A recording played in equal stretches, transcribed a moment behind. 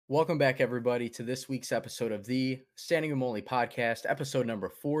Welcome back, everybody, to this week's episode of the Standing Room Only podcast, episode number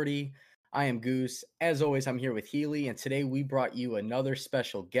 40. I am Goose. As always, I'm here with Healy, and today we brought you another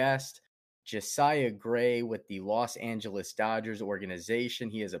special guest, Josiah Gray with the Los Angeles Dodgers organization.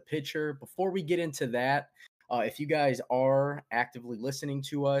 He is a pitcher. Before we get into that, if you guys are actively listening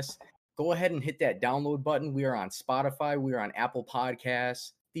to us, go ahead and hit that download button. We are on Spotify. We are on Apple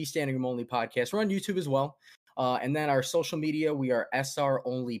Podcasts, the Standing Room Only podcast. We're on YouTube as well. And then our social media, we are SR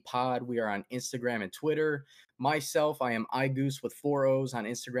Only Pod. We are on Instagram and Twitter. Myself, I am iGoose with 4 O's on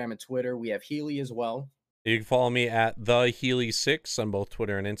Instagram and Twitter. We have Healy as well. You can follow me at TheHealy6 on both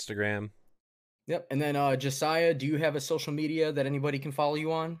Twitter and Instagram. Yep. And then Josiah, do you have a social media that anybody can follow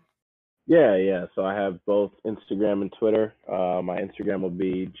you on? Yeah. So I have both Instagram and Twitter. My Instagram will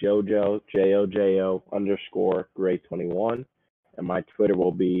be Jojo, Jojo _Gray21. And my Twitter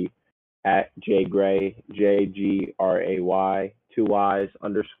will be at JGray, JGRAY, 2 Y's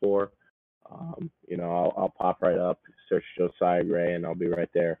 _. I'll pop right up, search Josiah Gray, and I'll be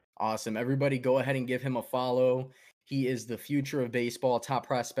right there. Awesome. Everybody go ahead and give him a follow. He is the future of baseball, top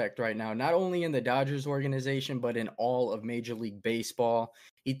prospect right now, not only in the Dodgers organization, but in all of Major League Baseball.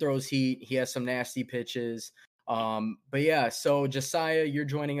 He throws heat. He has some nasty pitches. But yeah, so Josiah, you're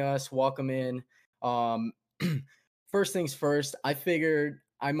joining us. Welcome in. First things first, I figured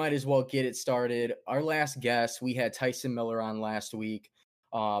I might as well get it started. Our last guest, we had Tyson Miller on last week,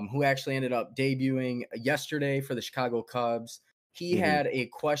 who actually ended up debuting yesterday for the Chicago Cubs. He had a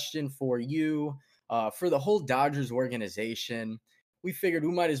question for you, for the whole Dodgers organization. We figured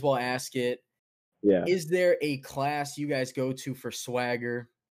we might as well ask it. Yeah. Is there a class you guys go to for swagger?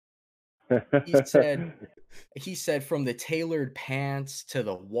 He said from the tailored pants to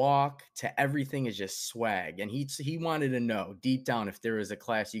the walk to everything is just swag. And he wanted to know deep down if there is a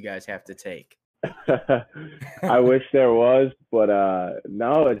class you guys have to take. I wish there was, but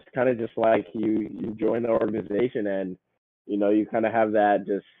no, it's kind of just like you join the organization and, you kind of have that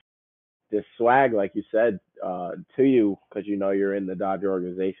this swag, like you said, to you because you're in the Dodger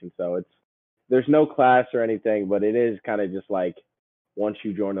organization. So there's no class or anything, but it is kind of just like once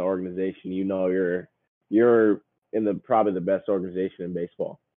you join the organization, you're in probably the best organization in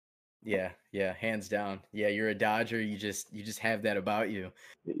baseball. Yeah, hands down. Yeah, you're a Dodger. You just have that about you.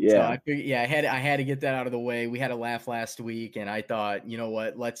 Yeah. So I figured, I had to get that out of the way. We had a laugh last week, and I thought, you know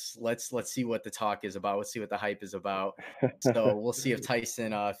what? Let's see what the talk is about. Let's see what the hype is about. So we'll see if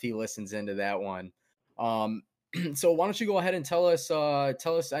Tyson, if he listens into that one. So why don't you go ahead and tell us?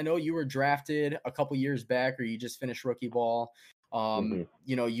 I know you were drafted a couple years back, or you just finished rookie ball.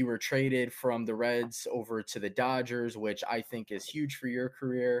 You were traded from the Reds over to the Dodgers, which I think is huge for your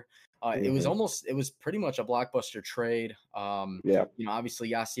career. It was pretty much a blockbuster trade.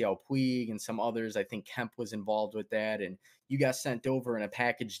 Obviously Yasiel Puig and some others. I think Kemp was involved with that, and you got sent over in a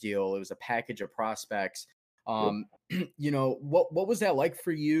package deal. It was a package of prospects. What was that like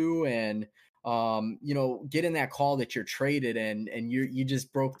for you? And getting that call that you're traded and you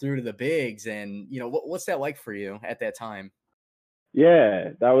just broke through to the bigs, and what's that like for you at that time?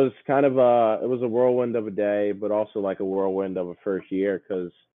 Yeah, that was kind of it was a whirlwind of a day, but also like a whirlwind of a first year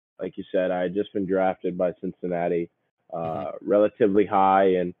because, like you said, I had just been drafted by Cincinnati, relatively high,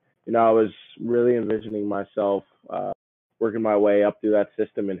 and I was really envisioning myself working my way up through that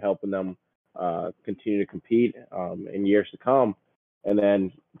system and helping them continue to compete in years to come. And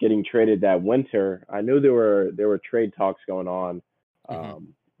then getting traded that winter, I knew there were trade talks going on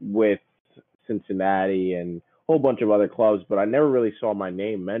with Cincinnati and whole bunch of other clubs, but I never really saw my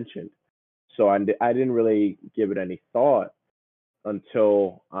name mentioned. So I didn't really give it any thought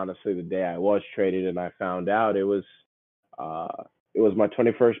until honestly the day I was traded and I found out it was my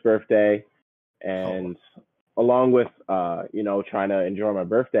 21st birthday, and along with trying to enjoy my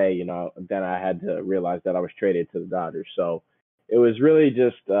birthday, then I had to realize that I was traded to the Dodgers. So it was really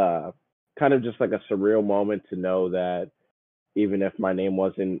just kind of just like a surreal moment to know that even if my name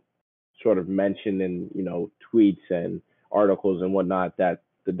wasn't sort of mentioned in tweets and articles and whatnot, that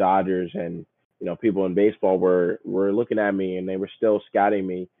the Dodgers and people in baseball were looking at me and they were still scouting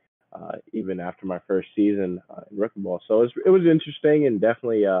me even after my first season in rookie ball. So it was interesting and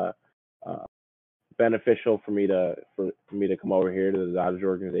definitely beneficial for me to come over here to the Dodgers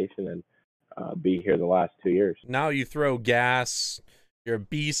organization and be here the last 2 years. Now you throw gas. You're a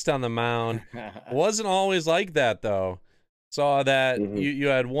beast on the mound. It wasn't always like that though. Saw that you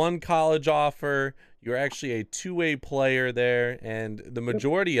had one college offer. You were actually a two-way player there, and the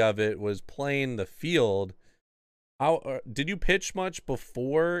majority of it was playing the field. How did you pitch much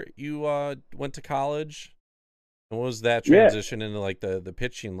before you went to college? And what was that transition into like the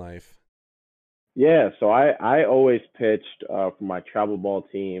pitching life? Yeah, so I always pitched for my travel ball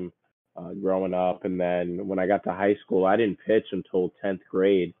team growing up, and then when I got to high school, I didn't pitch until 10th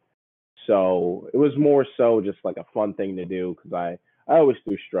grade. So it was more so just like a fun thing to do because I always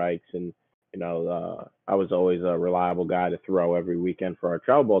threw strikes, and I was always a reliable guy to throw every weekend for our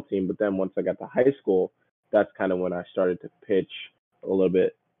travel ball team. But then once I got to high school, that's kind of when I started to pitch a little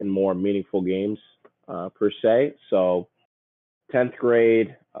bit in more meaningful games per se. So 10th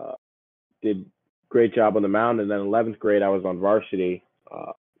grade, did great job on the mound, and then 11th grade I was on varsity,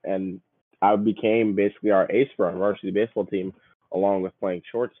 and I became basically our ace for our varsity baseball team, along with playing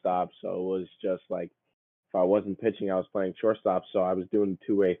shortstop. So it was just like if I wasn't pitching, I was playing shortstop. So I was doing the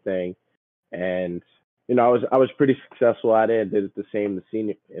two-way thing, and I was pretty successful at it. I did it the same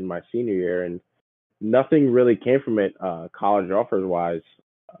in my senior year, and nothing really came from it college offers wise.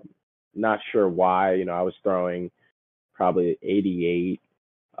 Um, Not sure why. I was throwing probably 88.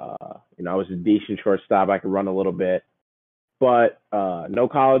 I was a decent shortstop. I could run a little bit, but no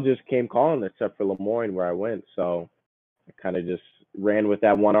colleges came calling except for Lemoyne where I went. So I kind of just ran with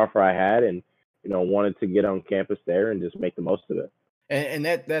that one offer I had, and wanted to get on campus there and just make the most of it. And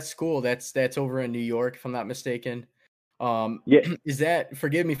that school, that's over in New York, if I'm not mistaken. Yeah, Is that,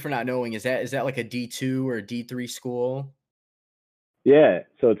 forgive me for not knowing, is that like a D2 or a D3 school? yeah.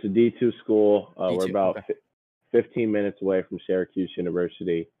 So it's a D2 school. We're D2. about Okay. 15 minutes away from Syracuse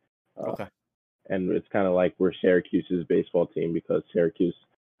University, uh, Okay. and it's kind of like we're Syracuse's baseball team because Syracuse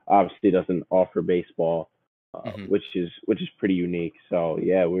obviously doesn't offer baseball, Mhm. which is pretty unique. So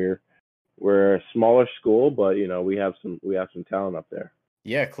yeah, we're a smaller school, but we have some talent up there.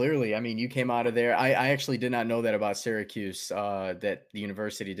 Yeah, clearly. I mean, you came out of there. I actually did not know that about Syracuse, that the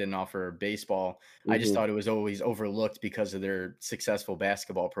university didn't offer baseball. I just Hmm. thought it was always overlooked because of their successful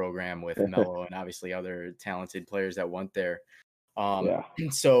basketball program with Melo and obviously other talented players that went there. Um, Yeah.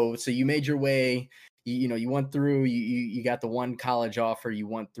 so you made your way. You went through. You got the one college offer. You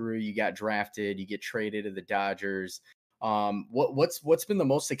went through. You got drafted. You get traded to the Dodgers. What's been the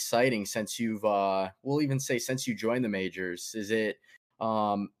most exciting since we'll even say since you joined the majors? Is it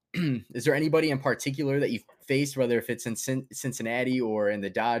is there anybody in particular that you've faced, whether if it's in Cincinnati or in the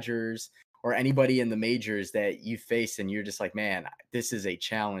Dodgers, or anybody in the majors that you faced and you're just like, man, this is a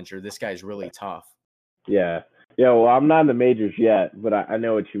challenge, or this guy's really tough? Yeah. Yeah. Well, I'm not in the majors yet, but I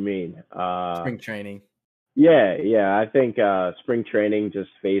know what you mean. Spring training. Yeah. Yeah. I think spring training,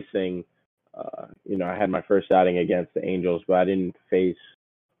 just facing, I had my first outing against the Angels, but I didn't face.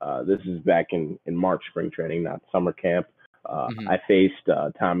 This is back in March spring training, not summer camp. Hmm. I faced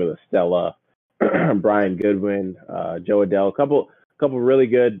Tommy La Stella, Brian Goodwin, Joe Adele, a couple really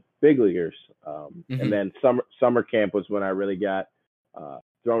good big leaguers. And Hmm. then summer camp was when I really got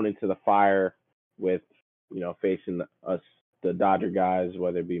thrown into the fire with facing us the Dodger guys,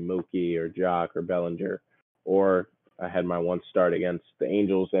 whether it be Mookie or Jock or Bellinger, or I had my one start against the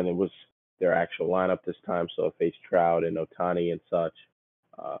Angels, and it was their actual lineup this time. So I faced Trout and Otani and such.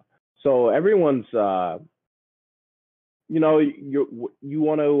 Uh, so everyone's, you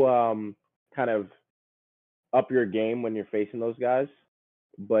want to kind of up your game when you're facing those guys,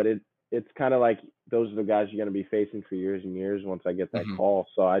 but it's kind of like those are the guys you're going to be facing for years and years once I get that Hmm. call.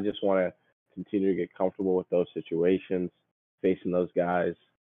 So I just want to continue to get comfortable with those situations, facing those guys,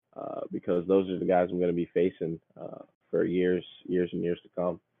 because those are the guys I'm going to be facing for years and years to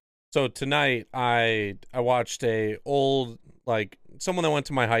come. So tonight I watched a old, like, someone that went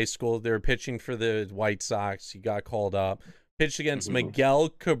to my high school. They were pitching for the White Sox. He got called up. Pitched against Hmm. Miguel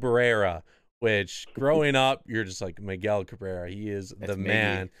Cabrera, which growing up you're just like, Miguel Cabrera, he is the That's Miggy.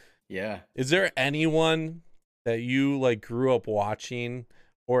 man. Yeah. Is there anyone that you like grew up watching,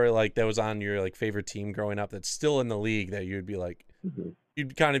 or like that was on your like favorite team growing up that's still in the league that you'd be like, Hmm.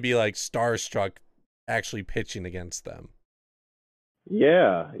 you'd kind of be like starstruck actually pitching against them?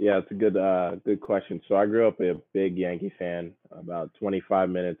 Yeah, yeah, it's a good question. So I grew up a big Yankee fan, about 25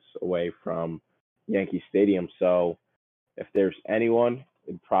 minutes away from Yankee Stadium. So if there's anyone,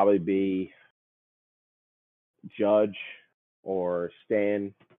 it'd probably be Judge or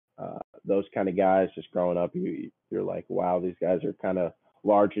Stan. Those kind of guys. Just growing up, you're like, wow, these guys are kind of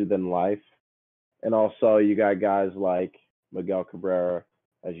larger than life. And also, you got guys like Miguel Cabrera,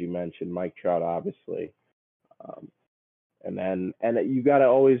 as you mentioned, Mike Trout, obviously. Um, and you got to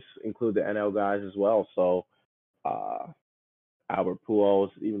always include the NL guys as well. So uh, Albert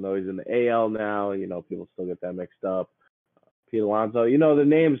Pujols, even though he's in the AL now, people still get that mixed up. Pete Alonso, the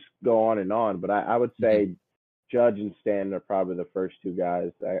names go on and on, but I would Hmm. say Judge and Stanton are probably the first two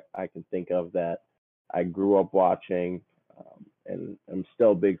guys I can think of that I grew up watching, and I'm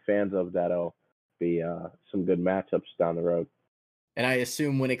still big fans of. That'll be some good matchups down the road. And I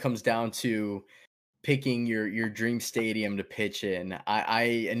assume when it comes down to picking your dream stadium to pitch in. I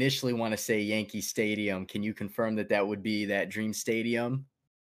initially want to say Yankee Stadium. Can you confirm that that would be that dream stadium?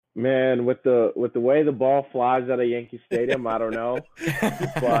 Man, with the way the ball flies out of Yankee Stadium, I don't know,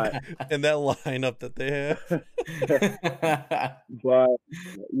 but and that lineup that they have. but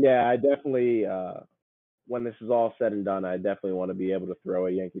yeah, I definitely when this is all said and done, I definitely want to be able to throw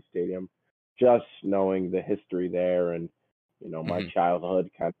at Yankee Stadium, just knowing the history there and my childhood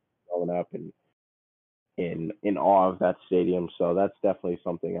kind of growing up and in awe of that stadium. So that's definitely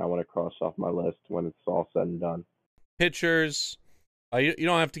something I want to cross off my list when it's all said and done. Pitchers, you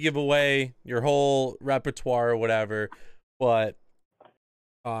don't have to give away your whole repertoire or whatever, but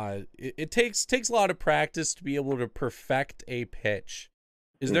it takes a lot of practice to be able to perfect a pitch.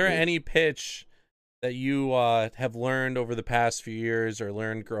 Is there any pitch that you have learned over the past few years or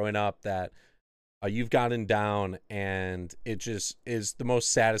learned growing up that you've gotten down and it just is the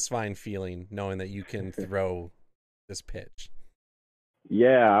most satisfying feeling knowing that you can throw this pitch?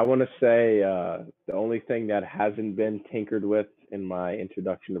 Yeah, I want to say the only thing that hasn't been tinkered with in my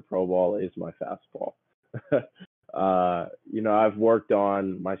introduction to pro ball is my fastball. I've worked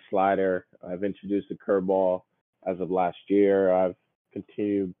on my slider. I've introduced a curveball as of last year. I've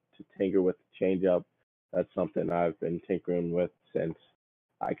continued to tinker with the changeup. That's something I've been tinkering with since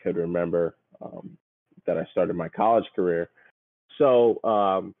I could remember that I started my college career. So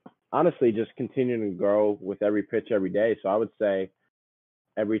honestly, just continuing to grow with every pitch every day. So I would say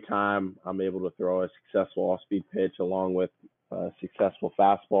every time I'm able to throw a successful off-speed pitch along with a successful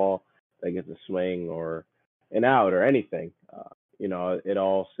fastball that gets a swing or an out or anything, it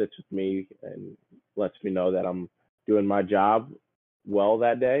all sits with me and lets me know that I'm doing my job well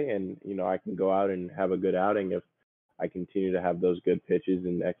that day, and I can go out and have a good outing if I continue to have those good pitches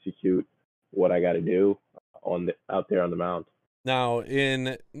and execute what I got to do out there on the mound. Now,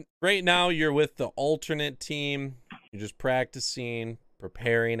 right now you're with the alternate team. You're just practicing,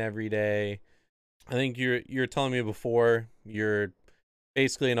 preparing every day. I think you're telling me before you're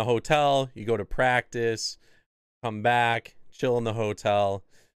basically in a hotel. You go to practice, come back, chill in the hotel.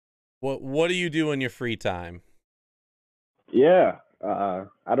 What do you do in your free time? Yeah,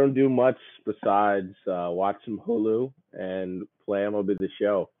 I don't do much besides watch some Hulu and play MLB The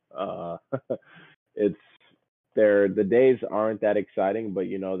Show. It's the days aren't that exciting, but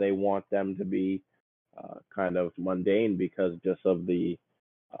they want them to be kind of mundane because just of the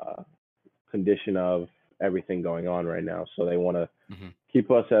condition of everything going on right now. So they want to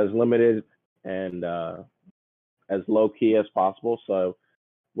keep us as limited and as low key as possible. So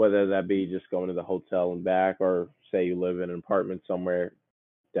whether that be just going to the hotel and back, or say you live in an apartment somewhere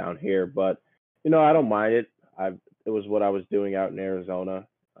down here, but I don't mind it. It was what I was doing out in Arizona,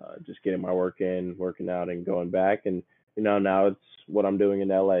 just getting my work in, working out, and going back, and now it's what I'm doing in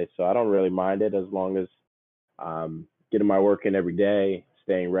LA. So I don't really mind it as long as getting my work in every day,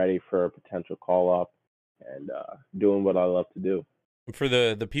 staying ready for a potential call up, and doing what I love to do. For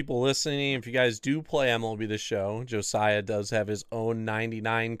the people listening, if you guys do play MLB The Show, Josiah does have his own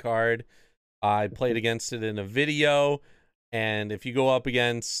 99 card. I played against it in a video, and if you go up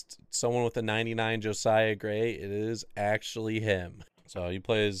against someone with a 99 Josiah Gray, it is actually him. So he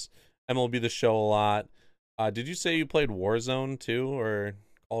plays MLB The Show a lot. Did you say you played Warzone too, or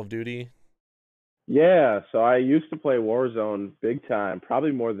Call of Duty? Yeah, so I used to play Warzone big time,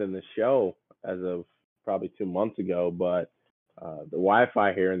 probably more than the show as of probably 2 months ago, but the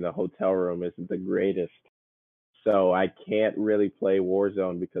Wi-Fi here in the hotel room isn't the greatest. So I can't really play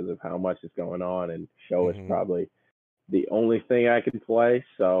Warzone because of how much is going on, and show is probably the only thing I can play.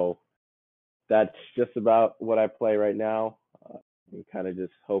 So that's just about what I play right now. I'm kind of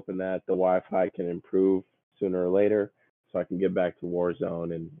just hoping that the Wi-Fi can improve sooner or later so I can get back to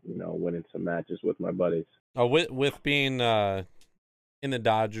Warzone and, winning some matches with my buddies. With being in the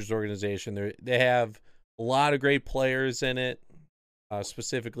Dodgers organization, they have a lot of great players in it,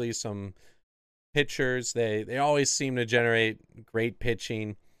 specifically some pitchers. They always seem to generate great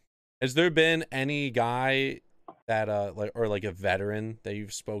pitching. Has there been any guy that like a veteran that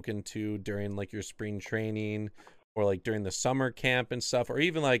you've spoken to during like your spring training or like during the summer camp and stuff, or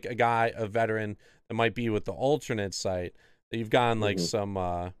even like a veteran that might be with the alternate site that you've gotten like some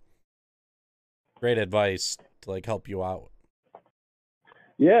great advice to like help you out?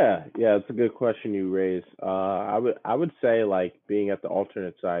 Yeah, it's a good question you raise. I would say, like, being at the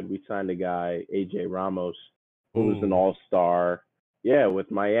alternate side, we signed a guy, AJ Ramos, who was an all-star,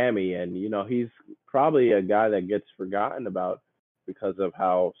 with Miami, and he's probably a guy that gets forgotten about because of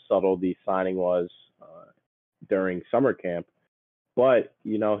how subtle the signing was during summer camp. But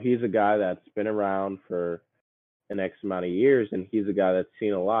he's a guy that's been around for an X amount of years, and he's a guy that's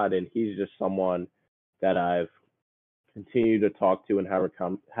seen a lot, and he's just someone that I've continued to talk to and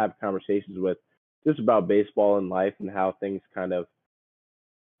have conversations with just about baseball and life and how things kind of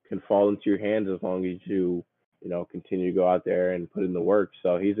can fall into your hands as long as you continue to go out there and put in the work.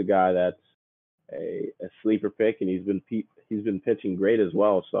 So he's a guy that's a sleeper pick, and he's been pitching great as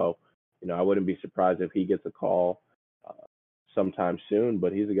well. So I wouldn't be surprised if he gets a call sometime soon.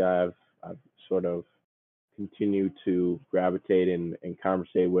 But he's a guy I've sort of continued to gravitate and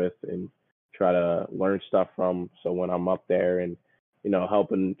conversate with and try to learn stuff from. So when I'm up there and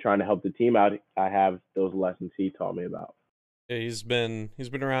trying to help the team out, I have those lessons he taught me about. Yeah, he's been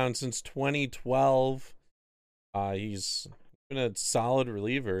around since 2012. He's been a solid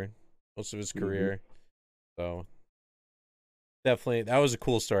reliever most of his career. So definitely, that was a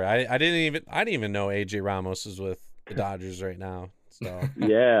cool story. I didn't even know AJ Ramos is with the Dodgers right now. So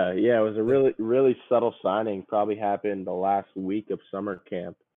yeah, it was a really, really subtle signing. Probably happened the last week of summer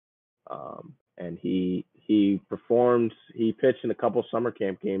camp. And he performed. He pitched in a couple summer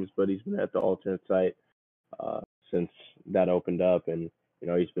camp games, but he's been at the alternate site since that opened up, and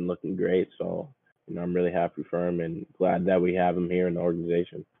he's been looking great. So I'm really happy for him and glad that we have him here in the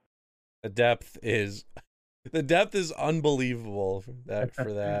organization. The depth is unbelievable for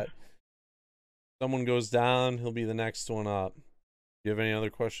that. Someone goes down, he'll be the next one up. Do you have any other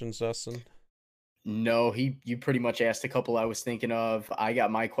questions, Dustin? No, you pretty much asked a couple I was thinking of. I got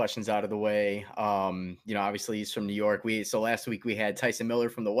my questions out of the way. Obviously he's from New York. So last week we had Tyson Miller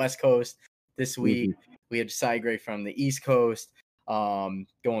from the West Coast. This week we had Josiah Gray from the East Coast. Going,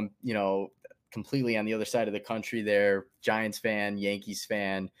 completely on the other side of the country there. Giants fan, Yankees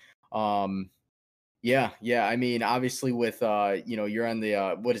fan. Yeah. I mean, obviously with you're on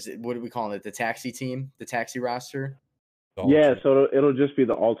the what are we calling it? The taxi team, the taxi roster. Yeah, so it'll just be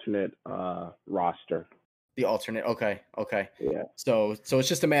the alternate roster. The alternate. Okay. Yeah. So it's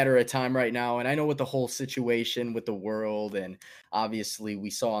just a matter of time right now. And I know with the whole situation with the world, and obviously we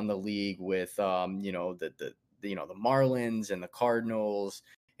saw in the league with the Marlins and the Cardinals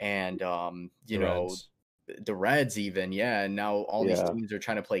and the Reds even. Yeah. And now all these teams are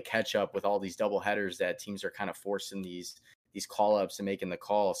trying to play catch up with all these doubleheaders that teams are kind of forcing these call ups and making the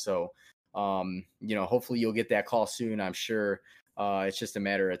call. So hopefully you'll get that call soon. I'm sure it's just a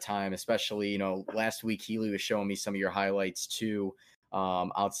matter of time, especially, last week Healy was showing me some of your highlights too,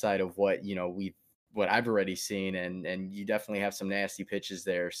 outside of what I've already seen. And you definitely have some nasty pitches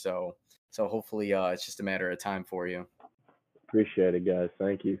there. So hopefully it's just a matter of time for you. Appreciate it, guys.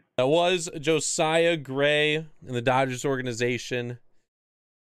 Thank you. That was Josiah Gray in the Dodgers organization.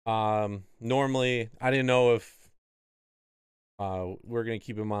 Normally I didn't know if we're going to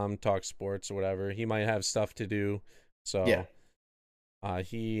keep him on Talk Sports or whatever. He might have stuff to do. So yeah.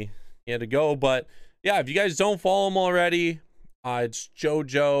 He had to go. But yeah, if you guys don't follow him already, it's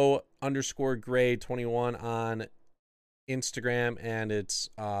JoJo_Gray21 on Instagram. And it's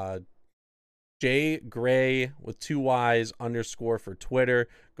J Gray with 2 Y's _ for Twitter.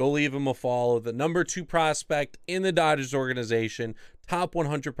 Go leave him a follow. The number 2 prospect in the Dodgers organization. Top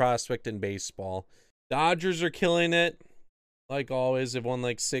 100 prospect in baseball. Dodgers are killing it. Like always, they've won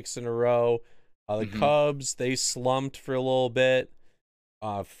like 6 in a row. The Cubs, they slumped for a little bit.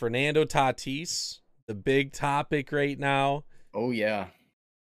 Fernando Tatis, the big topic right now. Oh, yeah.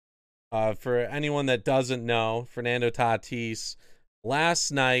 For anyone that doesn't know, Fernando Tatis,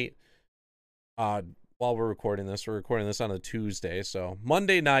 last night, while we're recording this on a Tuesday. So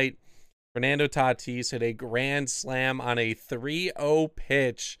Monday night, Fernando Tatis hit a grand slam on a 3-0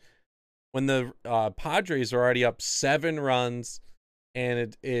 pitch when the Padres are already up 7 runs,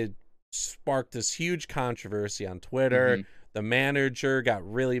 and it sparked this huge controversy on Twitter. The manager got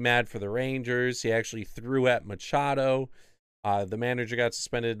really mad for the Rangers. He actually threw at Machado. The manager got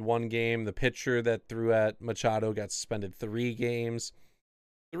suspended 1 game. The pitcher that threw at Machado got suspended 3 games.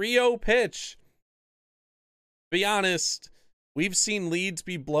 3-0 pitch. To be honest, we've seen leads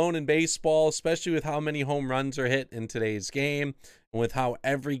be blown in baseball, especially with how many home runs are hit in today's game. And with how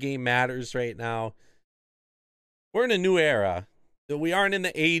every game matters right now, we're in a new era. We aren't in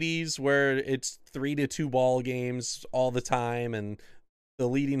the 80s where it's 3-2 ball games all the time and the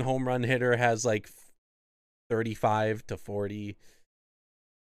leading home run hitter has like 35 to 40.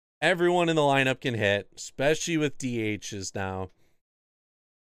 Everyone in the lineup can hit, especially with DHs now.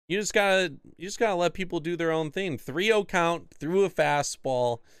 You just gotta let people do their own thing. 3-0 count, threw a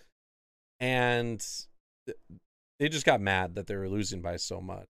fastball, and they just got mad that they were losing by so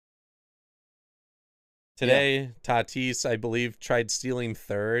much. Today, Tatis, I believe, tried stealing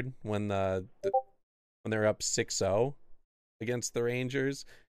third when when they were up 6-0 against the Rangers.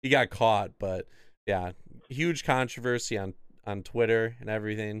 He got caught, but yeah, huge controversy on Twitter and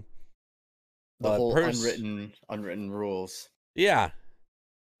everything. The whole unwritten rules. Yeah.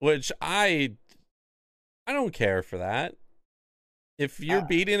 Which I don't care for that. If you're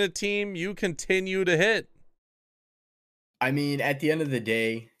beating a team, you continue to hit. I mean, at the end of the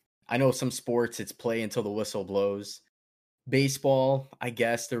day, I know some sports it's play until the whistle blows. Baseball, I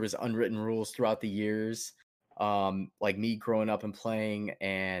guess there was unwritten rules throughout the years. Like me growing up and playing,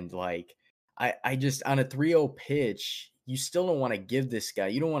 and like I just on a 3-0 pitch, you still don't want to give this guy,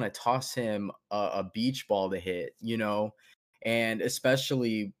 you don't want to toss him a beach ball to hit, and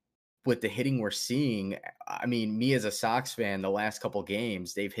especially with the hitting we're seeing. I mean, me as a Sox fan, the last couple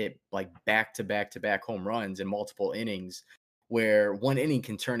games, they've hit like back to back to back home runs in multiple innings, where one inning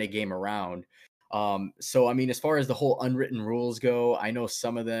can turn a game around. So I mean, as far as the whole unwritten rules go, I know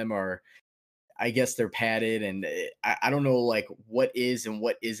some of them are, I guess they're padded, and I don't know like what is and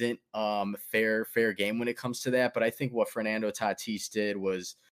what isn't fair game when it comes to that. But I think what Fernando Tatis did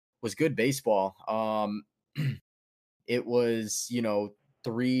was good baseball. It was,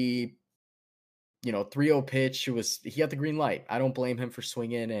 3 3-0 pitch. He got the green light. I don't blame him for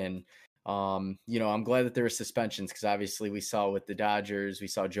swinging. And I'm glad that there were suspensions, because obviously we saw with the Dodgers, we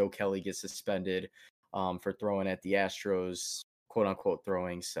saw Joe Kelly get suspended for throwing at the Astros, quote unquote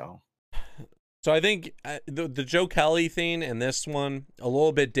throwing. So I think the Joe Kelly thing and this one a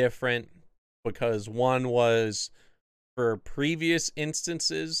little bit different, because one was for previous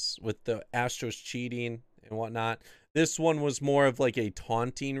instances with the Astros cheating and whatnot. This one was more of like a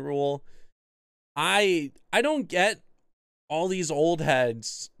taunting rule. I don't get all these old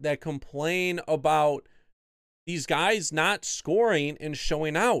heads that complain about these guys not scoring and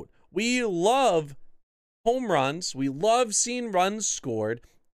showing out. We love home runs. We love seeing runs scored.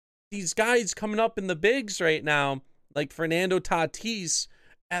 These guys coming up in the bigs right now, like Fernando Tatis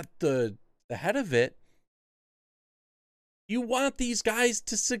at the head of it, you want these guys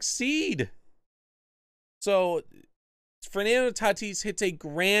to succeed. So Fernando Tatis hits a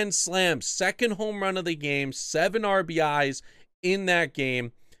grand slam, second home run of the game, 7 RBIs in that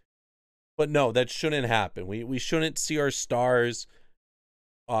game. But no, that shouldn't happen. We shouldn't see our stars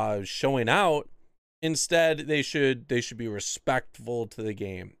showing out. Instead, they should be respectful to the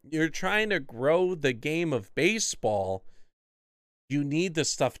game. You're trying to grow the game of baseball. You need this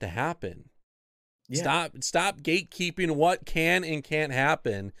stuff to happen. Yeah. Stop gatekeeping what can and can't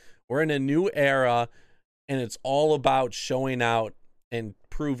happen. We're in a new era, and it's all about showing out and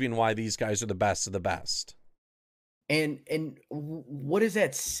proving why these guys are the best of the best. And what does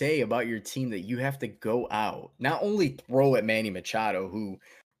that say about your team that you have to go out, not only throw at Manny Machado, who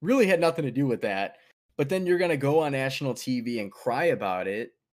really had nothing to do with that, but then you're going to go on national TV and cry about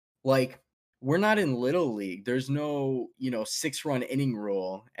it? Like, we're not in Little League. There's no, 6-run inning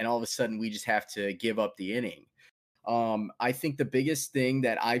rule, and all of a sudden we just have to give up the inning. I think the biggest thing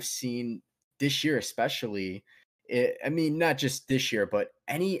that I've seen this year, especially, not just this year, but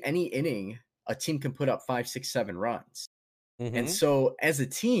any inning, a team can put up 5, 6, 7 runs. Mm-hmm. And so as a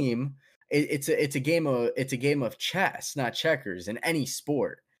team, it's a game of chess, not checkers, in any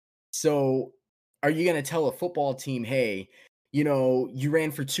sport. So are you going to tell a football team, hey, you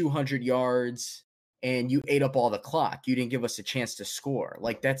ran for 200 yards and you ate up all the clock, you didn't give us a chance to score?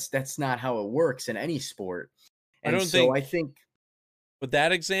 Like, that's not how it works in any sport. And I think with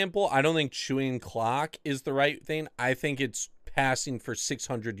that example, I don't think chewing clock is the right thing. I think it's passing for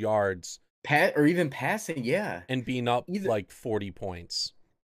 600 yards. Or even passing, yeah. And being up like 40 points.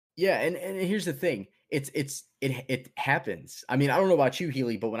 Yeah, and here's the thing. It happens. I mean, I don't know about you,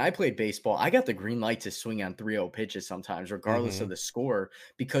 Healy, but when I played baseball, I got the green light to swing on 3-0 pitches sometimes, regardless of the score,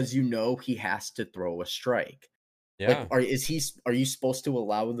 because he has to throw a strike. Yeah. Like, are you supposed to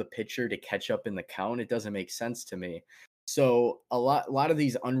allow the pitcher to catch up in the count? It doesn't make sense to me. So a lot of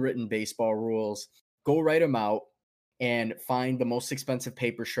these unwritten baseball rules, go write them out and find the most expensive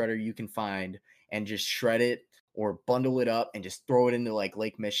paper shredder you can find and just shred it or bundle it up and just throw it into like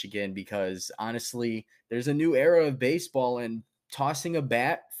Lake Michigan, because honestly, there's a new era of baseball, and tossing a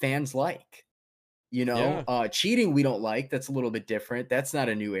bat fans like, cheating we don't like. That's a little bit different. That's not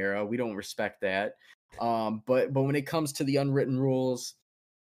a new era. We don't respect that. But when it comes to the unwritten rules,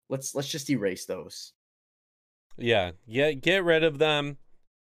 let's just erase those. Yeah, get rid of them.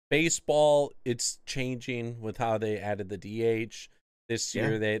 Baseball, it's changing with how they added the DH this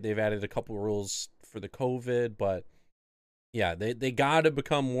year. They've added a couple rules for the COVID, but yeah, they got to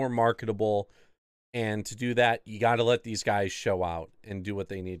become more marketable, and to do that, you got to let these guys show out and do what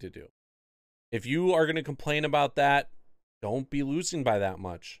they need to do. If you are going to complain about that, don't be losing by that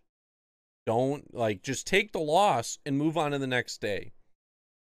much. Don't just take the loss and move on to the next day.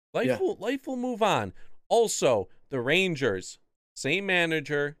 Life will move on. Also, the Rangers, same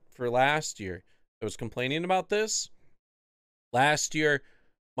manager for last year. that was complaining about this. Last year,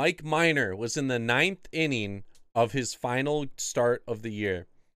 Mike Minor was in the 9th inning of his final start of the year.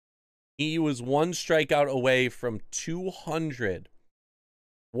 He was 1 strikeout away from 200.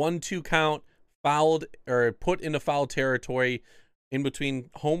 1-2 count, fouled or put into foul territory in between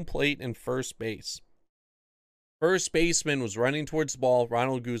home plate and first base. First baseman was running towards the ball,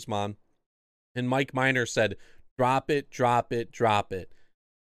 Ronald Guzman, and Mike Minor said, "Drop it, drop it, drop it."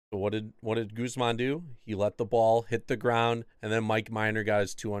 So what did Guzman do? He let the ball hit the ground, and then Mike Minor got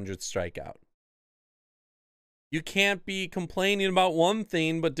his 200th strikeout. You can't be complaining about one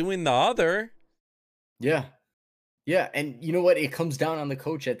thing but doing the other. Yeah. Yeah, and you know what? It comes down on the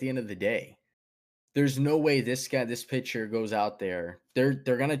coach at the end of the day. There's no way this pitcher goes out there. They're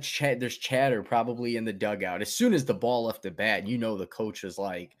gonna chat. There's chatter probably in the dugout. As soon as the ball left the bat, you know the coach is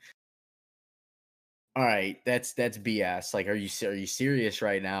like, "All right, that's BS. Like, are you serious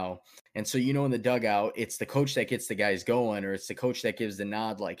right now?" And so you know in the dugout, it's the coach that gets the guys going, or it's the coach that gives the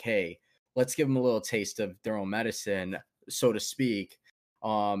nod, like, "Hey, let's give them a little taste of their own medicine," so to speak.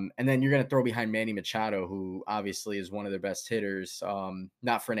 And then you're going to throw behind Manny Machado, who obviously is one of their best hitters.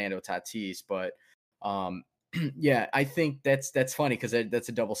 Not Fernando Tatis, but yeah, I think that's funny because that's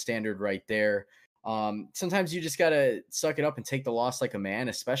a double standard right there. Sometimes you just got to suck it up and take the loss like a man,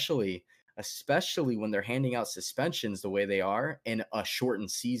 especially when they're handing out suspensions the way they are in a shortened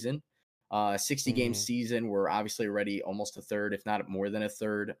season. 60 game season. We're obviously already almost a third, if not more than a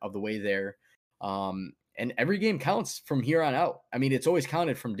third of the way there. And every game counts from here on out. I mean, it's always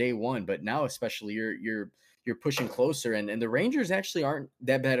counted from day one, but now especially you're pushing closer, and the Rangers actually aren't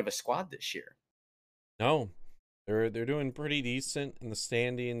that bad of a squad this year. No, they're doing pretty decent in the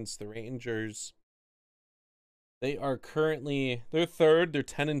standings. The Rangers, they are they're third. They're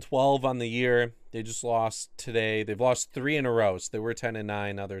 10-12 on the year. They just lost today. They've lost 3 in a row. So they were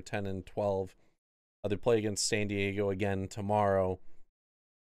 10-9. Now they're 10-12. They play against San Diego again tomorrow.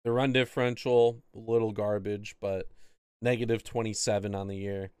 The run differential, a little garbage, but -27 on the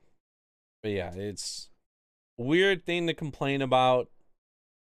year. But yeah, it's a weird thing to complain about.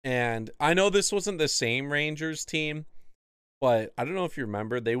 And I know this wasn't the same Rangers team, but I don't know if you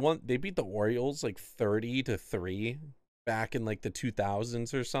remember, they beat the Orioles like 30-3 back in like the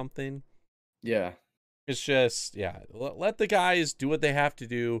 2000s or something. Yeah. It's just, yeah, let the guys do what they have to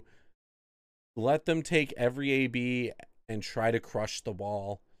do. Let them take every AB and try to crush the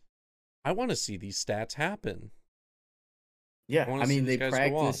ball. I want to see these stats happen. Yeah, I mean, they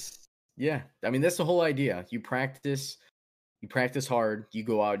practice. Yeah, I mean, that's the whole idea. You practice hard, you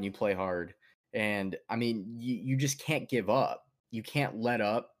go out and you play hard. And I mean, you just can't give up. You can't let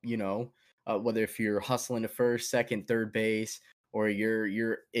up, whether if you're hustling to first, second, third base, or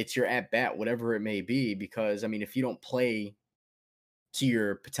it's your at bat, whatever it may be. Because I mean, if you don't play to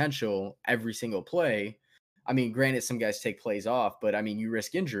your potential every single play, I mean, granted, some guys take plays off, but I mean, you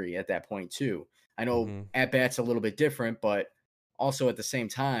risk injury at that point too. I know at bat's a little bit different, but also at the same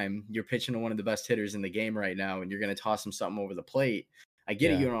time, you're pitching to one of the best hitters in the game right now, and you're going to toss him something over the plate. I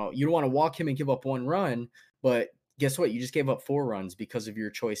get it. You don't want to walk him and give up 1 run, but guess what? You just gave up 4 runs because of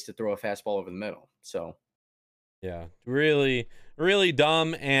your choice to throw a fastball over the middle. So, yeah, really, really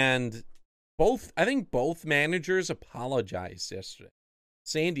dumb. And I think both managers apologized yesterday.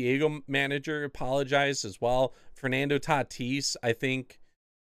 San Diego manager apologized as well. Fernando Tatis, I think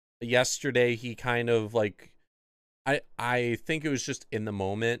yesterday he kind of like, I think it was just in the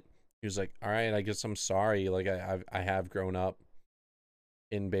moment. He was like, "All right, I guess I'm sorry. Like I have grown up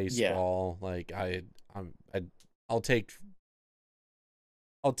in baseball. Yeah. Like I'll take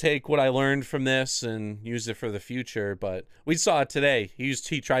what I learned from this and use it for the future." But we saw it today.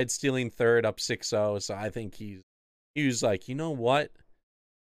 He tried stealing third up 6-0. So I think he was like, "You know what?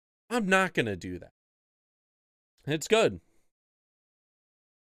 I'm not going to do that." It's good.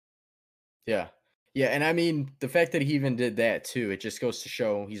 Yeah. Yeah. And I mean, the fact that he even did that too, it just goes to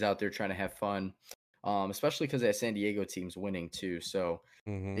show he's out there trying to have fun, especially because that San Diego team's winning too. So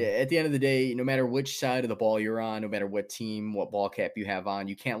yeah, at the end of the day, no matter which side of the ball you're on, no matter what team, what ball cap you have on,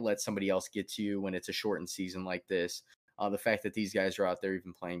 you can't let somebody else get to you when it's a shortened season like this. The fact that these guys are out there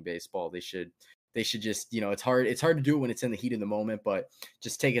even playing baseball, they should just, it's hard to do it when it's in the heat of the moment, but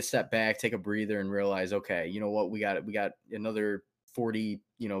just take a step back, take a breather, and realize, okay, you know what, we got another 40,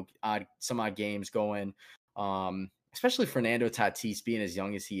 some odd games going. Especially Fernando Tatis being as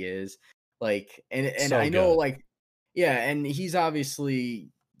young as he is, like, and so I know, like, yeah, and he's obviously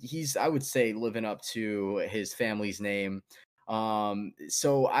I would say living up to his family's name.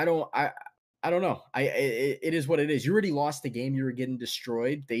 So I don't know. It is what it is. You already lost the game. You were getting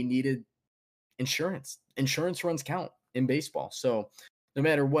destroyed. They needed insurance. Insurance runs count in baseball. So No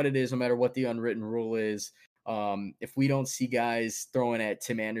matter what it is, no matter what the unwritten rule is, if we don't see guys throwing at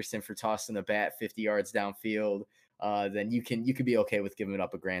Tim Anderson for tossing the bat 50 yards downfield, then you can be okay with giving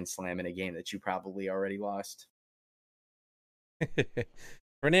up a grand slam in a game that you probably already lost.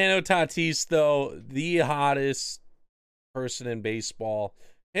 Fernando Tatis, though, the hottest person in baseball.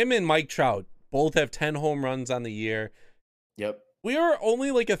 Him and Mike Trout both have 10 home runs on the year. Yep. We are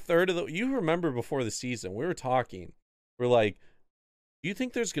only like a third of the. You remember before the season, we were talking. We're like, do you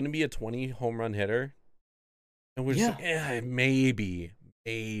think there's going to be a 20 home run hitter? And we're just like, maybe.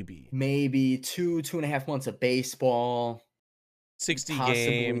 Maybe 2.5 months of baseball. 60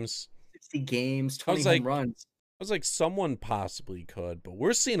 games. 60 games, 20 home runs. I was like, someone possibly could, but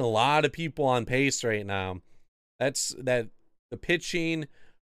we're seeing a lot of people on pace right now. The pitching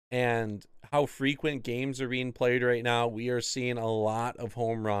and how frequent games are being played right now. We are seeing a lot of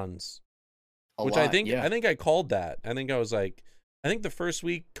home runs, I think I called that. I think I was like, I think the first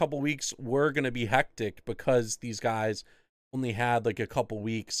couple weeks were going to be hectic because these guys only had like a couple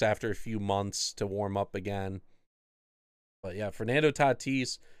weeks after a few months to warm up again. But yeah, Fernando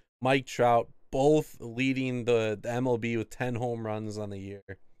Tatis, Mike Trout, both leading the MLB with 10 home runs on the year.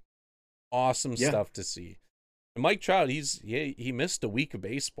 Awesome stuff to see. And Mike Trout, he missed a week of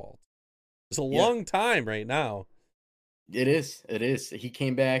baseball. It's a long time right now. It is. He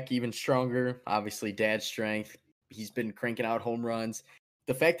came back even stronger. Obviously, dad strength. He's been cranking out home runs.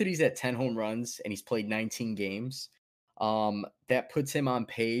 The fact that he's at 10 home runs and he's played 19 games, that puts him on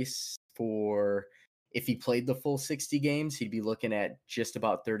pace for, if he played the full 60 games, he'd be looking at just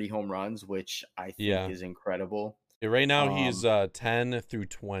about 30 home runs, which I think is incredible. Yeah, right now he's 10 through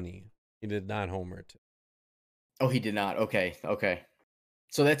 20. He did not homer. Oh, he did not. Okay.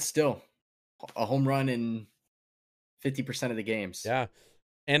 So that's still a home run in 50% of the games. Yeah.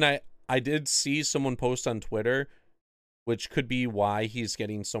 And I did see someone post on Twitter, which could be why he's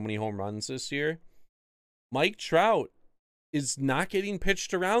getting so many home runs this year. Mike Trout is not getting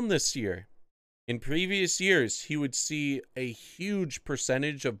pitched around this year. In previous years, he would see a huge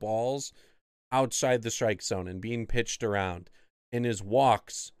percentage of balls outside the strike zone and being pitched around. And his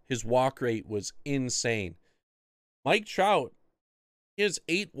walk rate was insane. Mike Trout, he has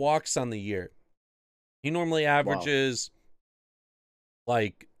 8 walks on the year. He normally averages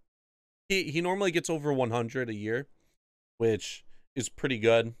he normally gets over 100 a year, which is pretty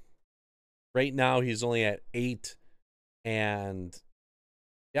good. Right now, he's only at 8, and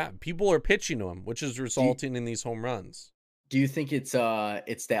people are pitching to him, which is resulting in these home runs. Do you think it's that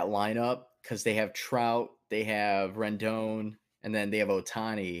lineup because they have Trout, they have Rendon, and then they have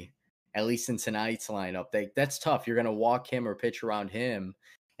Ohtani? At least in tonight's lineup, that's tough. You're going to walk him or pitch around him,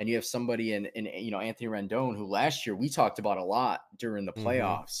 and you have somebody in Anthony Rendon, who last year we talked about a lot during the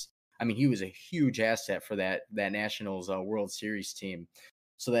playoffs. I mean, he was a huge asset for that Nationals World Series team.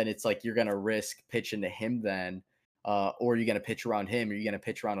 So that it's like you're going to risk pitching to him then, or you're going to pitch around him, or you're going to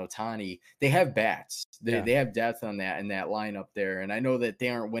pitch around Ohtani. They have bats. They have depth on that in that lineup there. And I know that they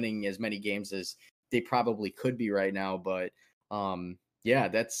aren't winning as many games as they probably could be right now, but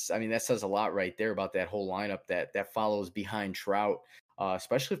that says a lot right there about that whole lineup that follows behind Trout,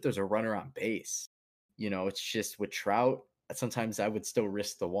 especially if there's a runner on base. It's just with Trout, sometimes I would still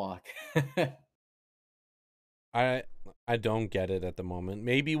risk the walk. I don't get it at the moment.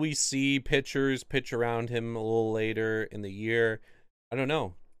 Maybe we see pitchers pitch around him a little later in the year. I don't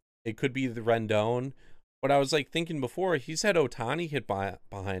know. It could be the Rendon. But I was thinking before, he's had Ohtani hit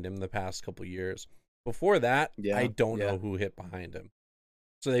behind him the past couple years. Before that, I don't know who hit behind him.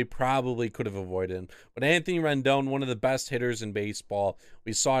 So they probably could have avoided him. But Anthony Rendon, one of the best hitters in baseball.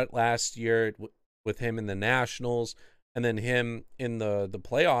 We saw it last year with him in the Nationals and then him in the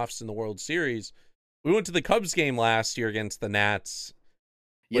playoffs in the World Series. We went to the Cubs game last year against the Nats,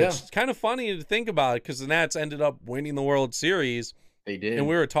 which is kind of funny to think about because the Nats ended up winning the World Series. They did. And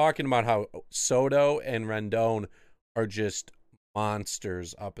we were talking about how Soto and Rendon are just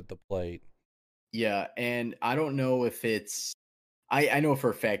monsters up at the plate. Yeah, and I don't know if it's I know for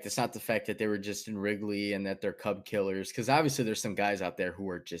a fact it's not the fact that they were just in Wrigley and that they're Cub killers, because obviously there's some guys out there who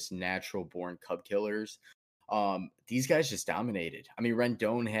are just natural born Cub killers. These guys just dominated. I mean,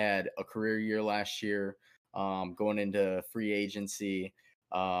 Rendon had a career year last year, going into free agency.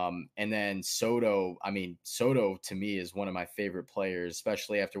 And then Soto to me is one of my favorite players,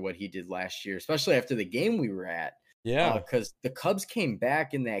 especially after what he did last year, especially after the game we were at. Yeah. Because the Cubs came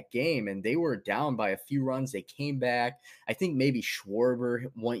back in that game and they were down by a few runs. They came back. I think maybe Schwarber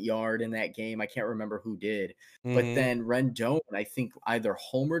went yard in that game. I can't remember who did. But then Rendon, I think, either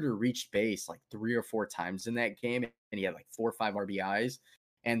homered or reached base 3 or 4 times in that game. And he had 4 or 5 RBIs.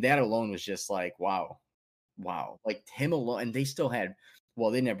 And that alone was just wow. Like him alone. And they still had well,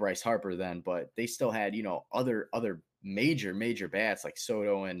 they didn't have Bryce Harper then, but they still had, other major bats like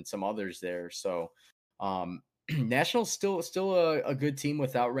Soto and some others there. So Nationals still a good team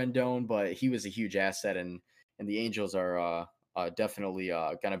without Rendon, but he was a huge asset, and the Angels are definitely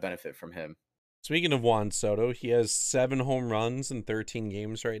gonna benefit from him. Speaking of Juan Soto, he has 7 home runs in 13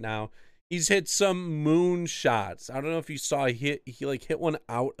 games right now. He's hit some moon shots. I don't know if you saw he hit one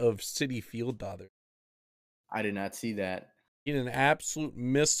out of Citi Field the other. I did not see that. He had an absolute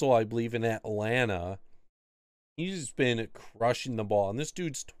missile, I believe, in Atlanta. He's been crushing the ball. And this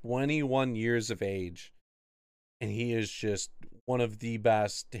dude's 21 years of age. And he is just one of the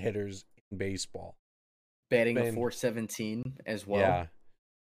best hitters in baseball. Batting a .417 as well. Yeah.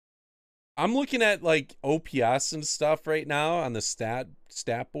 I'm looking at like OPS and stuff right now on the stat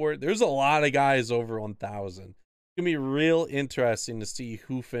board. There's a lot of guys over 1,000. It's going to be real interesting to see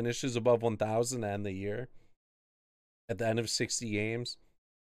who finishes above 1,000 to end the year. At the end of 60 games.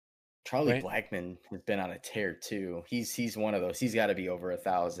 Charlie Blackmon has been on a tear too. He's one of those. He's got to be over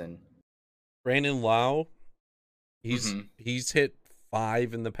 1,000. Brandon Lau, he's hit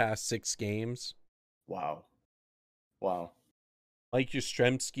 5 in the past 6 games. Wow. Mike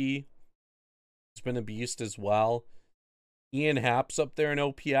Yastrzemski has been a beast as well. Ian Happ's up there in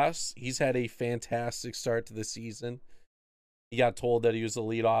OPS. He's had a fantastic start to the season. He got told that he was the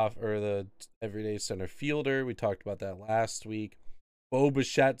leadoff or the everyday center fielder. We talked about that last week. Bo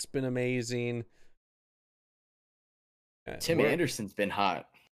Bichette's been amazing. Tim Anderson's been hot.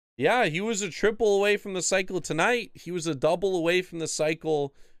 Yeah, he was a triple away from the cycle tonight. He was a double away from the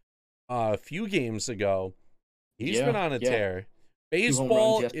cycle a few games ago. He's been on a tear.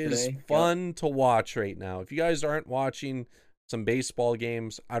 Baseball is fun to watch right now. If you guys aren't watching some baseball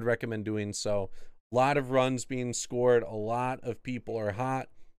games, I'd recommend doing so. A lot of runs being scored. A lot of people are hot.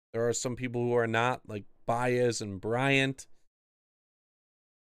 There are some people who are not, like Baez and Bryant.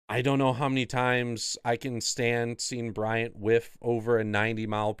 I don't know how many times I can stand seeing Bryant whiff over a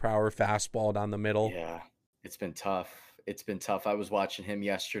 90-mile-per-hour fastball down the middle. Yeah, it's been tough. I was watching him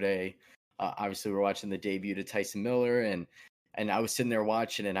yesterday. Obviously, we're watching the debut to Tyson Miller, and I was sitting there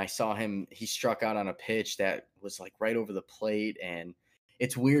watching, and I saw him. He struck out on a pitch that was like right over the plate, and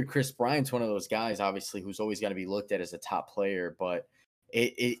it's weird. Chris Bryant's one of those guys, obviously, who's always going to be looked at as a top player, but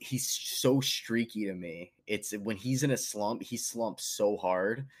he's so streaky to me. It's when he's in a slump, he slumps so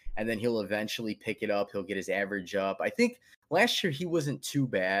hard, and then he'll eventually pick it up. He'll get his average up. I think last year he wasn't too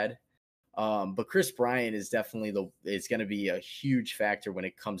bad, but Chris Bryant is definitely is going to be a huge factor when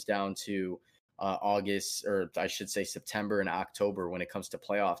it comes down to August, or I should say September and October when it comes to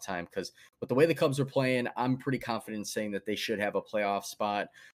playoff time. Because with the way the Cubs are playing, I'm pretty confident in saying that they should have a playoff spot.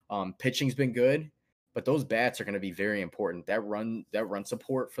 Pitching's been good, but those bats are going to be very important. That run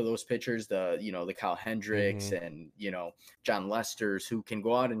support for those pitchers, the Kyle Hendricks and John Lesters, who can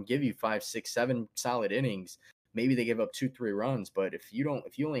go out and give you 5, 6, 7 solid innings. Maybe they give up 2-3 runs, but if you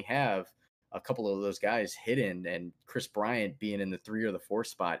only have a couple of those guys hitting, and Chris Bryant being in the 3 or the 4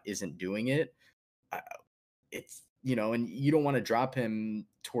 spot isn't doing it, it's and you don't want to drop him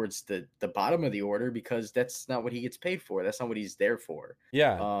towards the bottom of the order, because that's not what he gets paid for. That's not what he's there for.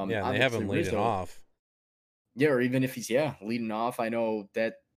 Yeah, they have him leading off. Yeah, or even if he's leading off, I know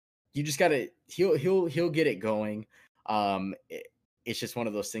that you just gotta he'll get it going. It's just one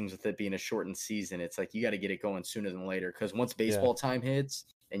of those things with it being a shortened season. It's like you got to get it going sooner than later, because once baseball time hits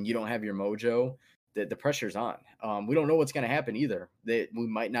and you don't have your mojo, the pressure's on. We don't know what's going to happen either. We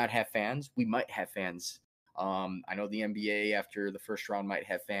might not have fans. We might have fans. I know the NBA after the first round might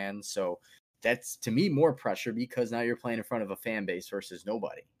have fans. So that's, to me, more pressure, because now you're playing in front of a fan base versus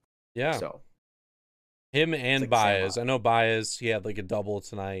nobody. Yeah. So him and Baez. I know Baez, he had like a double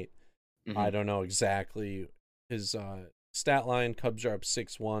tonight. I don't know exactly his stat line. Cubs are up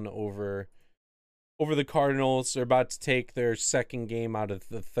 6-1 over the Cardinals. They're about to take their second game out of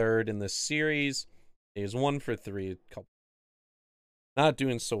the third in the series. He's 1 for 3. Not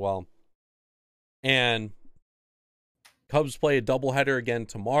doing so well. And Cubs play a doubleheader again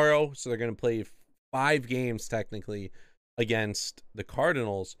tomorrow, so they're going to play 5 games technically against the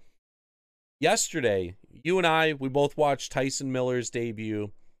Cardinals. Yesterday, you and we both watched Tyson Miller's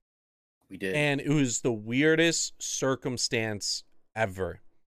debut. We did. And it was the weirdest circumstance ever.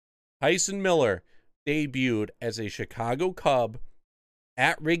 Tyson Miller debuted as a Chicago Cub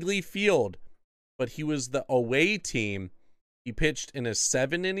at Wrigley Field, but he was the away team. He pitched in a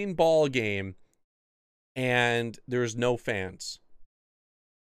 7-inning ball game, and there's no fans.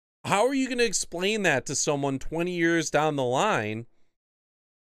 How are you going to explain that to someone 20 years down the line,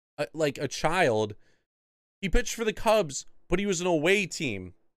 like a child? He pitched for the Cubs, but he was an away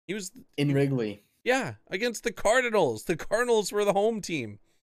team. He was in Wrigley. Yeah, against the Cardinals. The Cardinals were the home team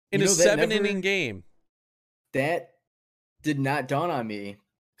in a that 7-inning game. That did not dawn on me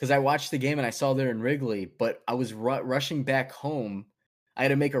because I watched the game and I saw they're in Wrigley, but I was rushing back home. I had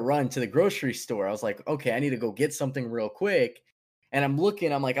to make a run to the grocery store. I was like, okay, I need to go get something real quick. And I'm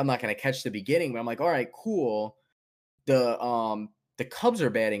looking, I'm like, I'm not going to catch the beginning, but I'm like, all right, cool. The Cubs are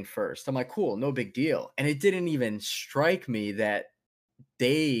batting first. I'm like, cool, no big deal. And it didn't even strike me that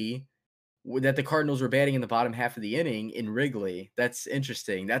the Cardinals were batting in the bottom half of the inning in Wrigley. That's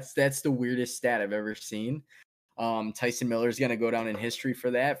interesting. That's the weirdest stat I've ever seen. Tyson Miller is going to go down in history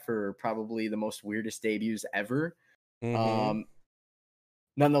for that, for probably the most weirdest debuts ever.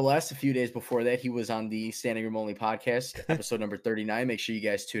 Nonetheless, a few days before that, he was on the Standing Room Only podcast, episode number 39. Make sure you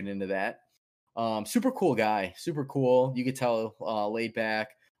guys tune into that. Super cool guy, super cool. You could tell, laid back.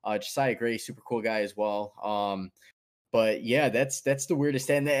 Josiah Gray, super cool guy as well. But yeah, that's the weirdest.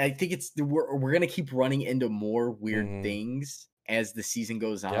 And I think we're gonna keep running into more weird things as the season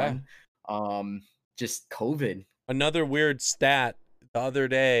goes on. Just COVID. Another weird stat the other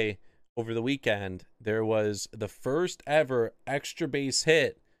day over the weekend, there was the first ever extra base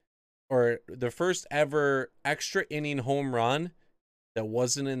hit, or the first ever extra inning home run that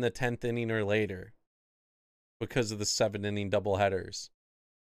wasn't in the 10th inning or later because of the 7-inning doubleheaders.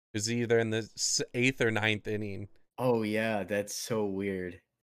 It was either in the 8th or 9th inning. Oh yeah, that's so weird.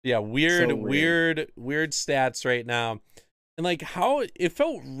 Yeah, weird stats right now. And like how it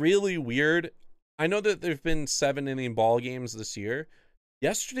felt really weird. I know that there've been 7-inning ball games this year.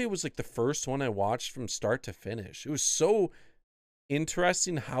 Yesterday was like the first one I watched from start to finish. It was so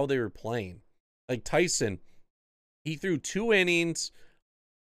interesting how they were playing. Like Tyson, he threw 2 innings.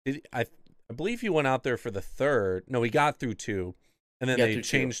 I believe he went out there for the third. No, he got through 2, and then they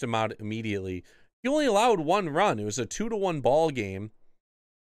changed him out immediately. He only allowed 1 run. It was a 2-1 ball game,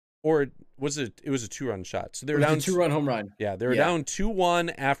 or was it? It was a 2-run shot. So they were down a 2-run home run. Yeah, they were down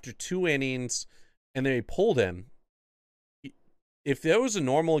 2-1 after 2 innings, and they pulled him. If that was a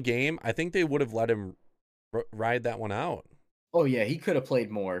normal game, I think they would have let him ride that one out. Oh yeah, he could have played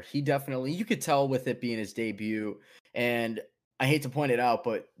more. He definitely, you could tell with it being his debut. And I hate to point it out,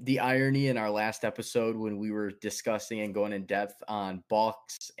 but the irony in our last episode when we were discussing and going in depth on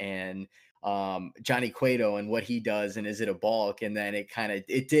balks and Johnny Cueto and what he does and is it a balk, and then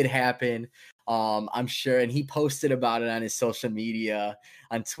it did happen. I'm sure, and he posted about it on his social media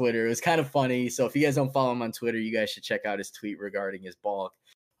on Twitter. It was kind of funny. So if you guys don't follow him on Twitter, you guys should check out his tweet regarding his balk.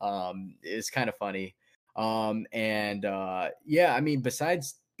 It's kind of funny. Yeah, I mean,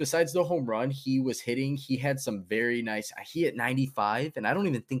 besides the home run he was hitting, he had some very nice, he hit 95, and I don't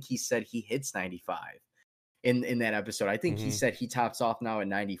even think he said he hits 95 in that episode. I think he said he tops off now at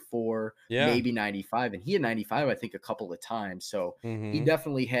 94, maybe 95, and he had 95 I think a couple of times. So he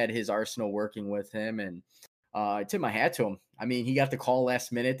definitely had his arsenal working with him, and I tip my hat to him. I mean, he got the call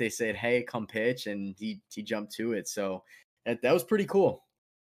last minute. They said, hey, come pitch, and he jumped to it. So that was pretty cool.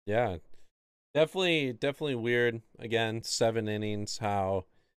 Yeah, definitely weird. Again, 7 innings, how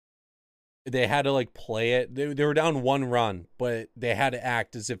they had to like play it. They were down 1 run, but they had to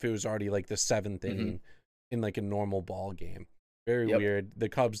act as if it was already like the 7th inning in like a normal ball game. Very weird. The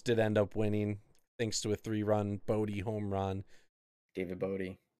Cubs did end up winning thanks to a 3-run Bodie home run. David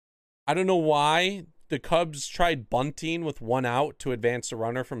Bodie. I don't know why the Cubs tried bunting with 1 out to advance a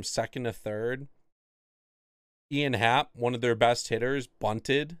runner from second to third. Ian Happ, one of their best hitters,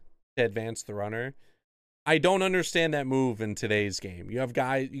 bunted to advance the runner. I don't understand that move in today's game. You have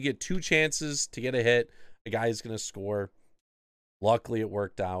guys, you get 2 chances to get a hit. The guy's going to score. Luckily, it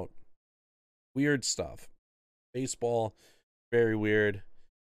worked out. Weird stuff. Baseball, very weird.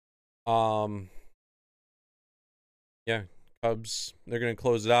 Yeah, Cubs, they're going to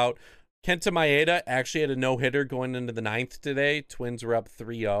close it out. Kenta Maeda actually had a no-hitter going into the 9th today. Twins were up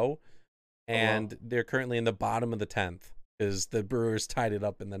 3-0, and they're currently in the bottom of the 10th because the Brewers tied it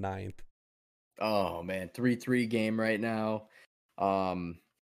up in the 9th. Oh man, 3-3 game right now.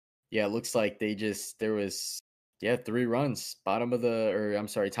 Yeah, it looks like there was 3 runs. Top of the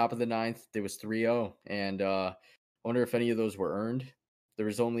 9th, there was 3-0, and I wonder if any of those were earned. There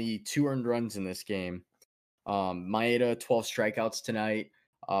was only 2 earned runs in this game. Maeda 12 strikeouts tonight,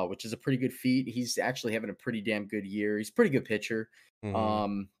 which is a pretty good feat. He's actually having a pretty damn good year. He's a pretty good pitcher.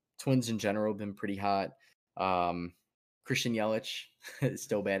 Twins in general have been pretty hot. Christian Yelich is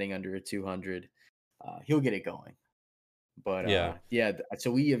still batting under a 200. He'll get it going. But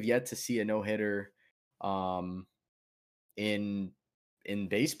so we have yet to see a no-hitter in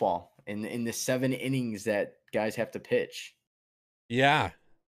baseball in the 7 innings that guys have to pitch. Yeah.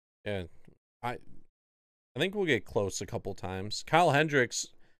 I think we'll get close a couple times. Kyle Hendricks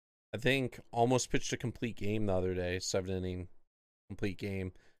I think almost pitched a complete game the other day, 7-inning complete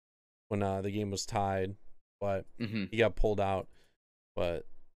game when the game was tied, but he got pulled out. But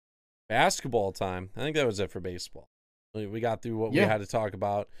basketball time, I think that was it for baseball. We got through what we had to talk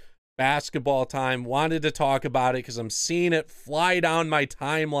about. Basketball time, wanted to talk about it because I'm seeing it fly down my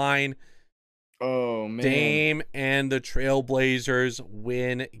timeline. Oh, man. Dame and the Trailblazers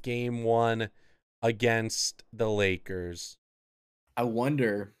win game 1 against the Lakers. I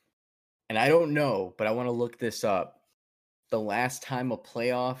wonder, and I don't know, but I want to look this up. The last time a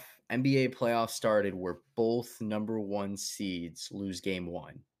NBA playoff started where both number 1 seeds lose game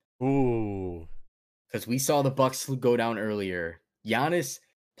 1. Ooh. Because we saw the Bucks go down earlier. Giannis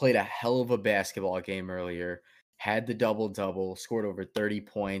played a hell of a basketball game earlier, had the double-double, scored over 30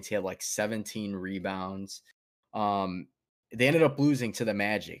 points. He had like 17 rebounds. They ended up losing to the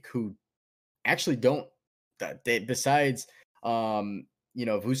Magic, who actually besides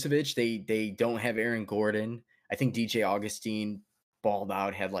Vucevic, they don't have Aaron Gordon. I think DJ Augustine balled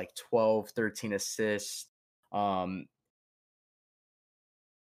out, had like 12, 13 assists.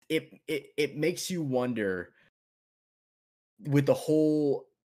 It makes you wonder, with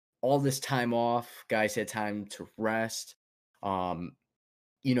all this time off, guys had time to rest.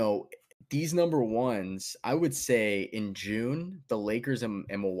 These number 1s, I would say in June, the Lakers and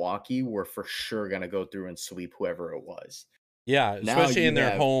Milwaukee were for sure going to go through and sweep whoever it was. Yeah, especially in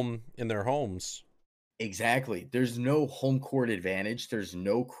their homes. Exactly. There's no home court advantage. There's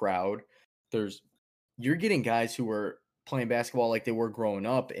no crowd. You're getting guys who were playing basketball like they were growing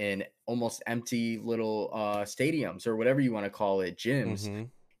up in almost empty little stadiums, or whatever you want to call it, gyms.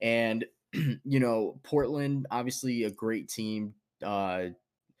 And Portland, obviously a great team. Dame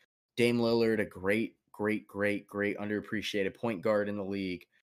Lillard, a great underappreciated point guard in the league.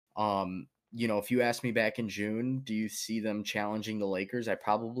 If you asked me back in June, do you see them challenging the Lakers? I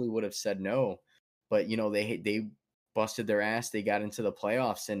probably would have said no. But they busted their ass. They got into the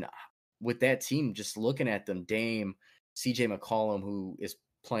playoffs, and with that team, just looking at them, Dame, CJ McCollum, who is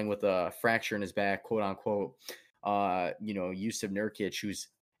playing with a fracture in his back, quote unquote. Yusuf Nurkic,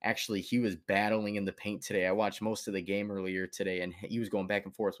 he was battling in the paint today. I watched most of the game earlier today, and he was going back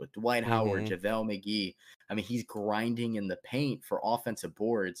and forth with Dwight Howard, JaVale McGee. I mean, he's grinding in the paint for offensive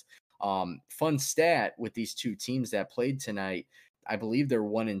boards. Fun stat with these two teams that played tonight, I believe they're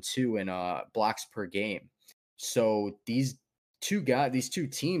 1-2 in blocks per game. So these two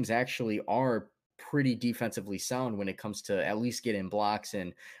teams actually are pretty defensively sound when it comes to at least getting blocks.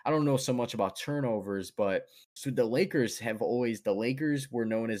 And I don't know so much about turnovers, but so the Lakers were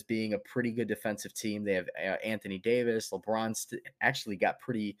known as being a pretty good defensive team. They have Anthony Davis, LeBron's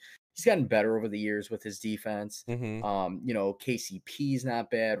he's gotten better over the years with his defense. KCP's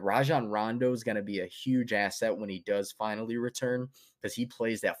not bad. Rajon Rondo is going to be a huge asset when he does finally return, because he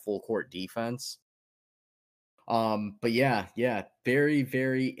plays that full court defense. But yeah, very,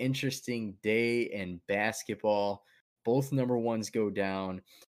 very interesting day in basketball. Both number 1s go down.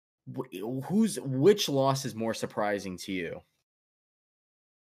 Which loss is more surprising to you?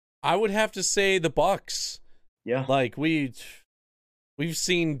 I would have to say the Bucks. Yeah. Like we've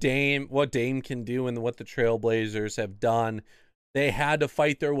seen what Dame can do and what the Trailblazers have done. They had to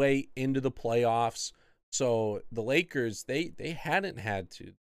fight their way into the playoffs. So the Lakers, they hadn't had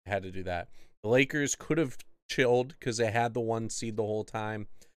to do that. The Lakers could have chilled because they had the 1 seed the whole time.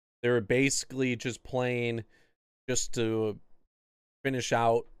 They were basically just playing just to finish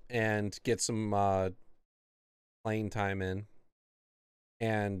out and get some playing time in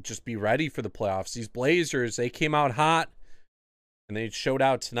and just be ready for the playoffs. These Blazers, they came out hot and they showed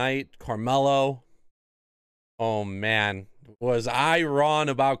out tonight. Carmelo, oh man, was I wrong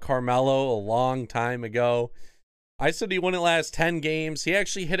about Carmelo a long time ago? I said he wouldn't last 10 games. He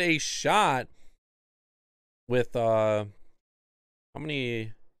actually hit a shot with how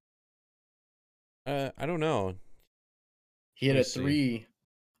many? I don't know. He hit a 3.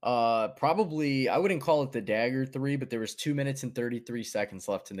 Probably, I wouldn't call it the dagger 3, but there was 2 minutes and 33 seconds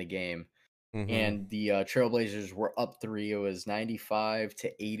left in the game. And the Trailblazers were up 3. It was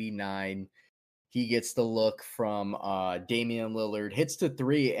 95-89. He gets the look from Damian Lillard, hits the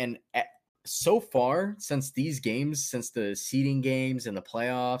 3. And so far, since the seeding games and the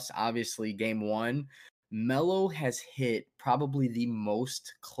playoffs, obviously game 1, Melo has hit probably the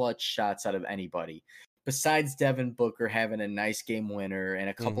most clutch shots out of anybody, besides Devin Booker having a nice game winner and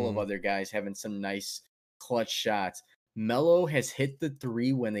a couple of other guys having some nice clutch shots. Melo has hit the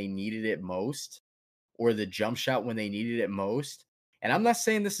 3 when they needed it most, or the jump shot when they needed it most. And I'm not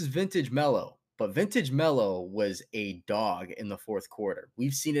saying this is vintage Melo, but vintage Melo was a dog in the fourth quarter.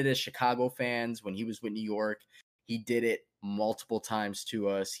 We've seen it as Chicago fans when he was with New York. He did it multiple times to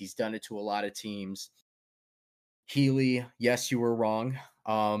us. He's done it to a lot of teams. Healy, yes, you were wrong.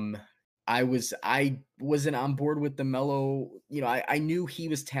 I wasn't on board with the Melo. I knew he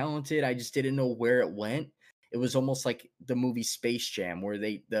was talented. I just didn't know where it went. It was almost like the movie Space Jam, where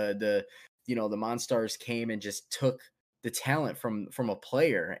the Monstars came and just took the talent from a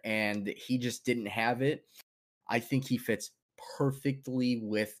player, and he just didn't have it. I think he fits perfectly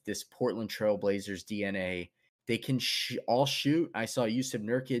with this Portland Trailblazers DNA. They can all shoot. I saw Yusuf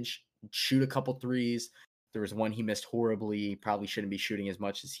Nurkic shoot a couple threes. There was one he missed horribly. Probably shouldn't be shooting as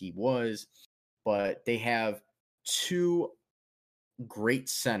much as he was. But they have two great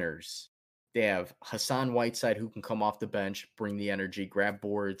centers. They have Hassan Whiteside, who can come off the bench, bring the energy, grab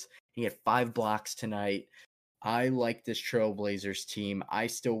boards. He had 5 blocks tonight. I like this Trailblazers team. I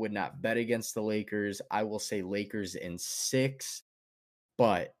still would not bet against the Lakers. I will say Lakers in 6.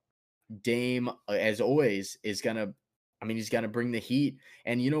 But Dame, as always, he's going to bring the heat.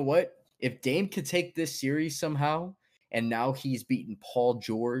 And you know what? If Dame could take this series somehow, and now he's beaten Paul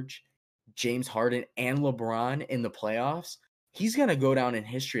George, James Harden, and LeBron in the playoffs, he's going to go down in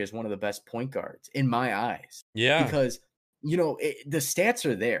history as one of the best point guards in my eyes. Yeah. Because, the stats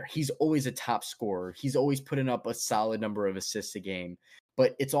are there. He's always a top scorer. He's always putting up a solid number of assists a game.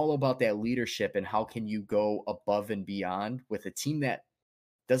 But it's all about that leadership and how can you go above and beyond with a team that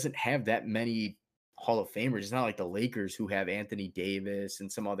doesn't have that many Hall of Famers. It's not like the Lakers, who have Anthony Davis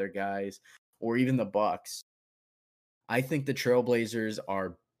and some other guys, or even the Bucks. I think the Trailblazers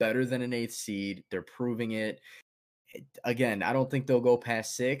are better than an 8th seed. They're proving it. Again, I don't think they'll go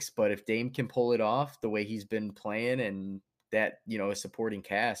past 6, but if Dame can pull it off the way he's been playing and that, a supporting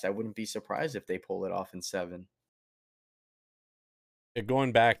cast, I wouldn't be surprised if they pull it off in 7.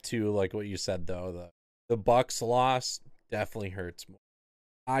 Going back to like what you said though, the Bucks loss definitely hurts more.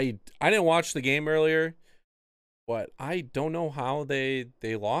 I didn't watch the game earlier, but I don't know how they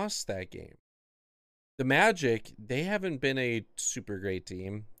lost that game. The Magic, they haven't been a super great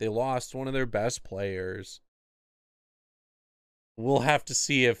team. They lost one of their best players. We'll have to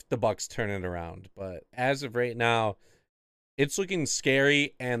see if the Bucks turn it around, but as of right now, it's looking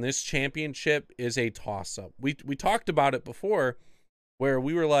scary, and this championship is a toss-up. We talked about it before, where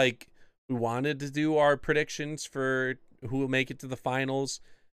we were like, we wanted to do our predictions for who will make it to the finals.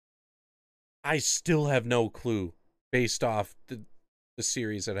 I still have no clue based off the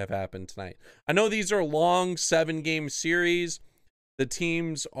series that have happened tonight. I know these are long 7-game series. The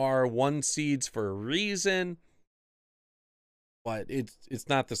teams are 1 seeds for a reason, but it's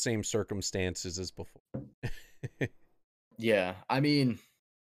not the same circumstances as before. Yeah,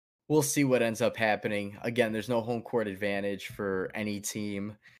 we'll see what ends up happening. Again, there's no home court advantage for any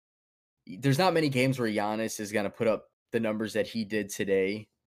team. There's not many games where Giannis is going to put up the numbers that he did today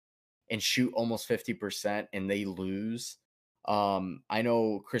and shoot almost 50% and they lose. I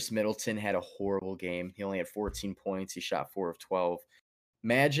know Chris Middleton had a horrible game. He only had 14 points. He shot 4 of 12.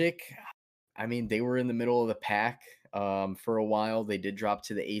 Magic, they were in the middle of the pack for a while. They did drop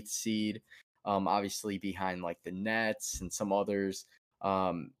to the 8th seed, obviously behind like the Nets and some others.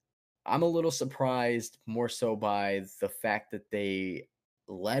 I'm a little surprised more so by the fact that they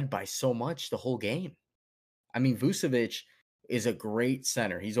led by so much the whole game. Vucevic is a great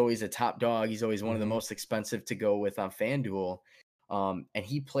center. He's always a top dog. He's always one of the most expensive to go with on FanDuel. And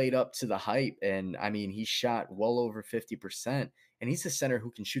he played up to the hype. And he shot well over 50%. And he's a center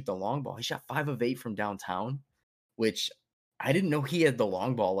who can shoot the long ball. He shot 5 of 8 from downtown, which I didn't know he had the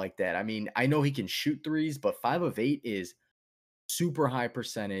long ball like that. I know he can shoot threes, but 5 of 8 is super high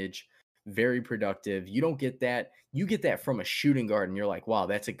percentage, very productive. You don't get that. You get that from a shooting guard and you're like, wow,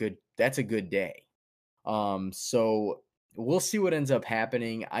 that's a good day. So we'll see what ends up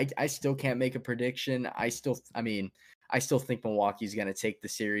happening. I still can't make a prediction. I still think Milwaukee's going to take the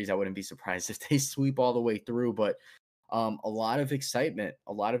series. I wouldn't be surprised if they sweep all the way through, but a lot of excitement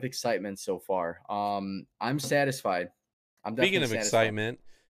so far. I'm satisfied. I'm definitely Speaking of satisfied. excitement,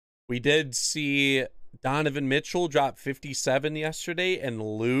 we did see Donovan Mitchell drop 57 yesterday and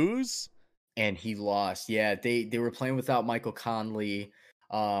lose. And he lost. Yeah, they were playing without Michael Conley.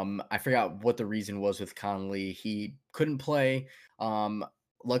 I forgot what the reason was with Conley. He couldn't play.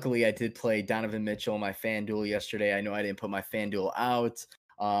 Luckily, I did play Donovan Mitchell in my FanDuel yesterday. I know I didn't put my FanDuel out.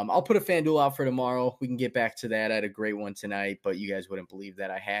 I'll put a FanDuel out for tomorrow. We can get back to that. I had a great one tonight, but you guys wouldn't believe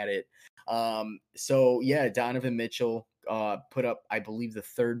that I had it. So yeah, Donovan Mitchell put up, I believe, the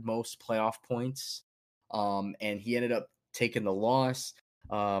 3rd most playoff points. And he ended up taking the loss.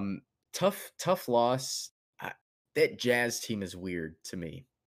 Tough loss. That Jazz team is weird to me.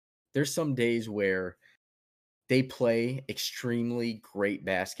 There's some days where they play extremely great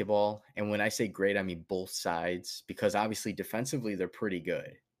basketball. And when I say great, I mean both sides, because obviously defensively, they're pretty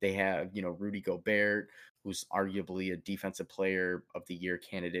good. They have, Rudy Gobert, who's arguably a defensive player of the year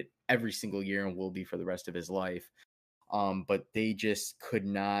candidate every single year and will be for the rest of his life. But they just could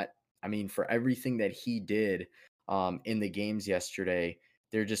not, I mean, for everything that he did in the games yesterday,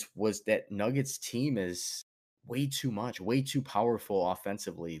 there just was that Nuggets team is way too much, way too powerful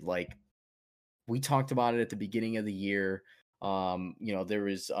offensively. Like, we talked about it at the beginning of the year. There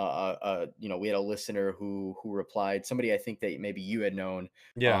was we had a listener who replied, somebody I think that maybe you had known,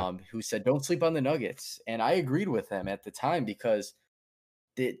 Yeah. who said, "Don't sleep on the Nuggets," and I agreed with him at the time, because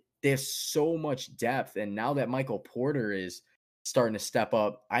there's so much depth, and now that Michael Porter is starting to step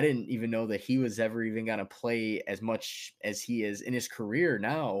up, I didn't even know that he was ever even going to play as much as he is in his career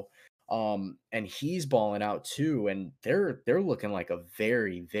now. And he's balling out too, and they're looking like a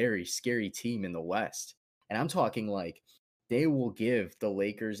very, very scary team in the West. And I'm talking like they will give the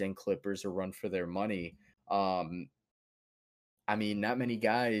Lakers and Clippers a run for their money. I mean, not many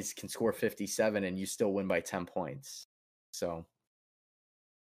guys can score 57 and you still win by 10 points. So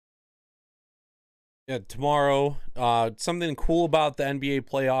Yeah, tomorrow. Something cool about the NBA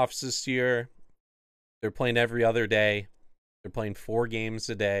playoffs this year. They're playing every other day. They're playing 4 games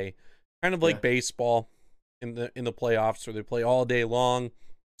a day. Kind of like baseball in the playoffs, where they play all day long.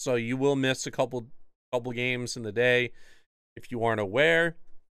 So you will miss a couple games in the day if you aren't aware.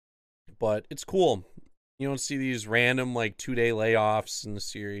 But it's cool. You don't see these random 2-day layoffs in the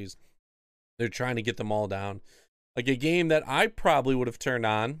series. They're trying to get them all down. Like a game that I probably would have turned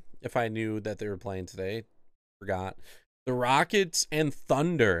on if I knew that they were playing today. Forgot. The Rockets and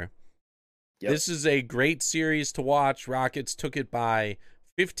Thunder. Yep. This is a great series to watch. Rockets took it by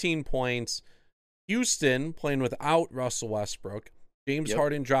 15 points. Houston playing without Russell Westbrook. James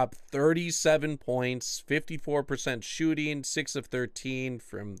Harden dropped 37 points, 54% shooting, 6 of 13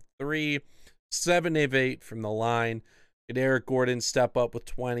 from 3, 7 of 8 from the line. And Eric Gordon step up with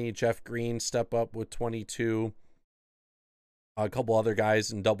 20. Jeff Green step up with 22. A couple other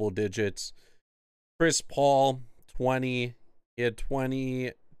guys in double digits. Chris Paul, 20. He had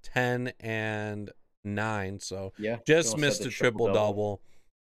 20, 10, and 9. So just missed a triple-double.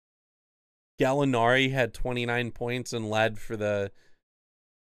 Gallinari had 29 points and led for the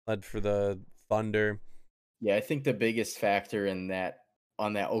Thunder. Yeah, I think the biggest factor in that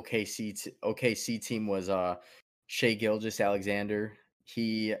on that OKC team was Shai Gilgeous-Alexander.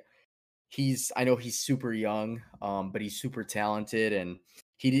 I know he's super young, but he's super talented, and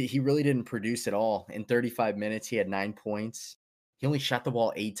he really didn't produce at all. In 35 minutes, he had 9 points. He only shot the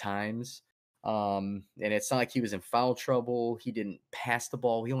ball 8 times. And it's not like he was in foul trouble. He didn't pass the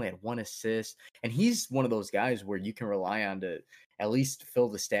ball. He only had 1 assist. And he's one of those guys where you can rely on to at least fill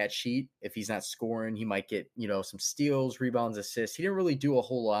the stat sheet. If he's not scoring, he might get, some steals, rebounds, assists. He didn't really do a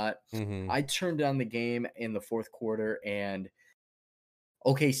whole lot. Mm-hmm. I turned on the game in the fourth quarter, and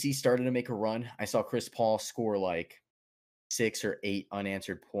OKC started to make a run. I saw Chris Paul score 6 or 8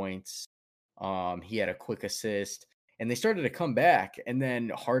 unanswered points. He had a quick assist, and they started to come back. And then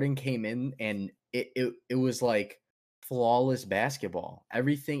Harden came in, and it was flawless basketball.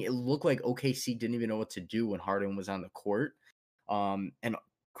 Everything, it looked like OKC didn't even know what to do when Harden was on the court. And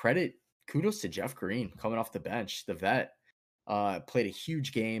kudos to Jeff Green coming off the bench, the vet, played a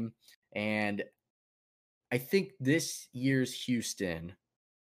huge game. And I think this year's Houston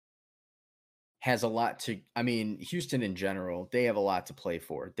has a lot Houston in general, they have a lot to play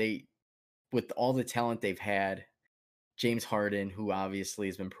for. With all the talent they've had, James Harden, who obviously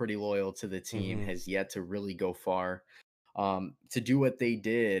has been pretty loyal to the team, has yet to really go far. To do what they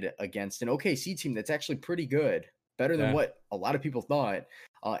did against an OKC team that's actually pretty good, better than what a lot of people thought.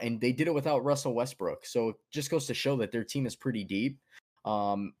 And they did it without Russell Westbrook. So it just goes to show that their team is pretty deep.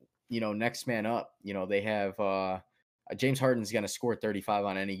 Next man up, they have James Harden's going to score 35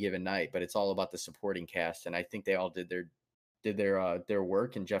 on any given night, but it's all about the supporting cast. And I think they all did their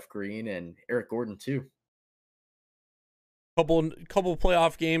work, and Jeff Green and Eric Gordon too. Couple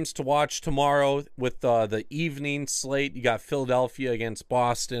playoff games to watch tomorrow with the evening slate. You got Philadelphia against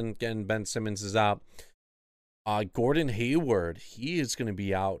Boston. Again, Ben Simmons is out. Gordon Hayward, he is going to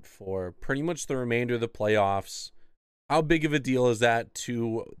be out for pretty much the remainder of the playoffs. How big of a deal is that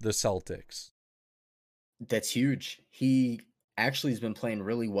to the Celtics? That's huge. He actually has been playing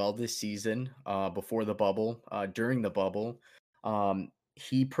really well this season, before the bubble, during the bubble.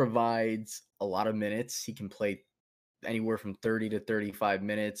 He provides a lot of minutes. He can play anywhere from 30 to 35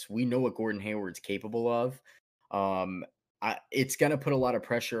 minutes. We know what Gordon Hayward's capable of. it's going to put a lot of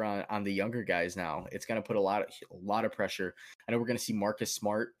pressure on the younger guys now. It's going to put a lot of pressure. I know we're going to see Marcus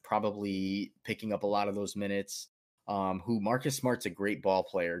Smart probably picking up a lot of those minutes. Marcus Smart's a great ball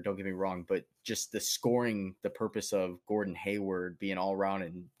player, don't get me wrong, but just the purpose of Gordon Hayward being all around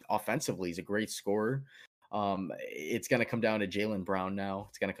and offensively, he's a great scorer. It's going to come down to Jaylen Brown now.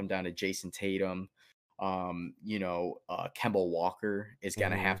 It's going to come down to Jason Tatum. Kemba Walker is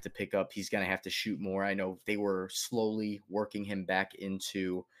going to have to pick up. He's going to have to shoot more. I know they were slowly working him back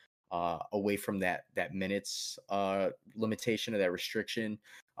into away from that minutes limitation or that restriction.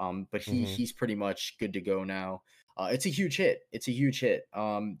 But he's pretty much good to go now. It's a huge hit.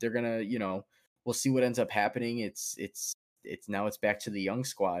 They're going to, we'll see what ends up happening. It's back to the young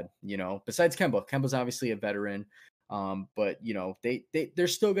squad, besides Kemba's obviously a veteran. But they're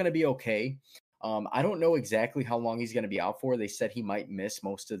still going to be okay. I don't know exactly how long he's going to be out for. They said he might miss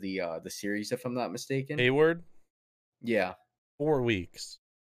most of the series, if I'm not mistaken. Hayward? Yeah. 4 weeks.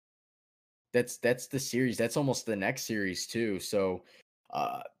 That's the series. That's almost the next series too. So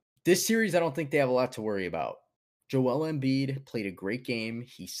this series, I don't think they have a lot to worry about. Joel Embiid played a great game.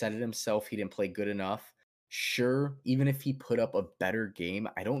 He said it himself. He didn't play good enough. Sure, even if he put up a better game,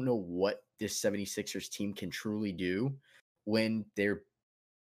 I don't know what this 76ers team can truly do when their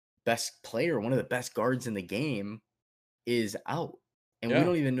best player, one of the best guards in the game, is out. And we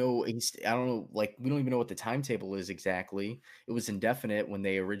don't even know, we don't even know what the timetable is exactly. It was indefinite when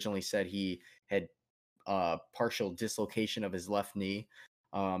they originally said he had partial dislocation of his left knee.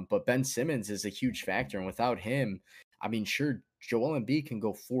 But Ben Simmons is a huge factor. And without him, I mean, sure, Joel Embiid can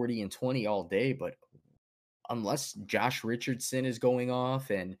go 40 and 20 all day, but unless Josh Richardson is going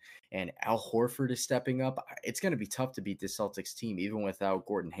off and Al Horford is stepping up, it's going to be tough to beat this Celtics team, even without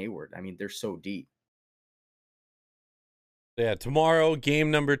Gordon Hayward. I mean, they're so deep. Yeah, tomorrow,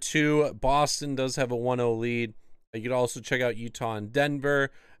 game number 2, Boston does have a 1-0 lead. You could also check out Utah and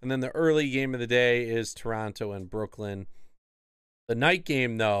Denver. And then the early game of the day is Toronto and Brooklyn. The night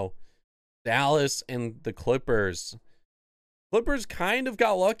game, though, Dallas and the Clippers. Clippers kind of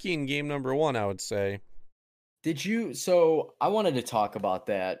got lucky in game number 1, I would say. So I wanted to talk about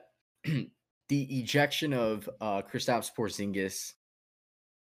that. The ejection of Kristaps Porzingis.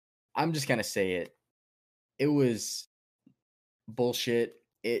 I'm just going to say it. It was bullshit.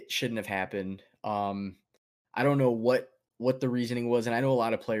 It shouldn't have happened. I don't know what the reasoning was, and I know a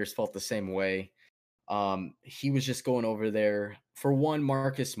lot of players felt the same way. He was just going over there. For one,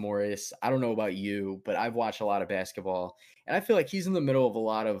 Marcus Morris, I don't know about you, but I've watched a lot of basketball, and I feel like he's in the middle of a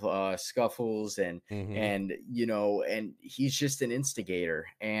lot of scuffles and he's just an instigator.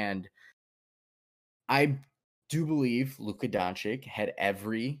 And I do believe Luka Doncic had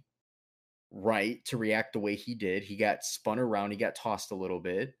every right to react the way he did. He got spun around, he got tossed a little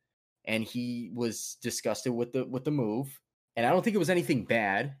bit, and he was disgusted with the move. And I don't think it was anything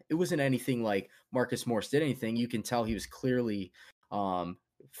bad. It wasn't anything like Marcus Morris did anything. You can tell he was clearly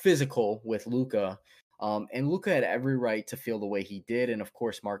physical with Luka. And Luka had every right to feel the way he did. And of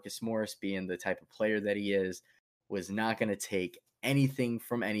course, Marcus Morris, being the type of player that he is, was not going to take anything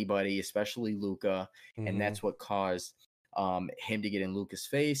from anybody, especially Luka. And that's what caused him to get in Luka's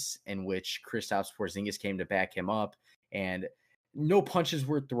face, in which Kristaps Porzingis came to back him up. And no punches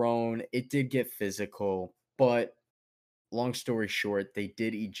were thrown. It did get physical, but long story short, they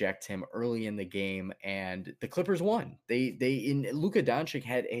did eject him early in the game, and the Clippers won. Luka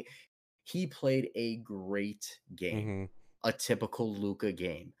Doncic he played a great game, a typical Luka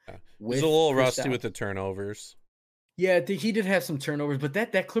game. Yeah. He was a little rusty with the turnovers. Yeah, he did have some turnovers, but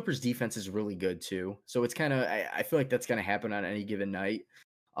that Clippers defense is really good too. So it's kind of, I feel like that's going to happen on any given night.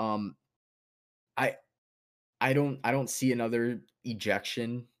 I don't see another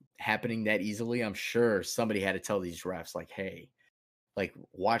ejection happening that easily. I'm sure somebody had to tell these refs, like, hey, like,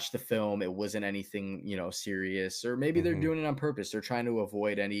 watch the film. It wasn't anything, serious, or maybe they're doing it on purpose. They're trying to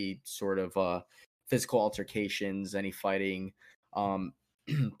avoid any sort of physical altercations, any fighting.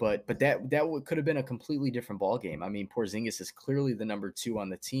 But that could have been a completely different ball game. I mean, Porzingis is clearly the number 2 on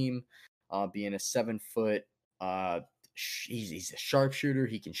the team, being a 7-foot. He's a sharpshooter.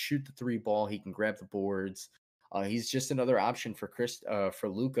 He can shoot the 3 ball. He can grab the boards. He's just another option for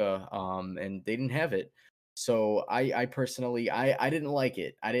Luka, and they didn't have it. So I personally, I didn't like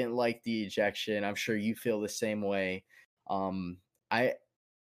it. I didn't like the ejection. I'm sure you feel the same way. It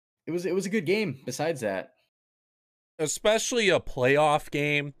was a good game. Besides that, especially a playoff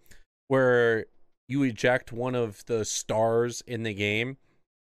game where you eject one of the stars in the game,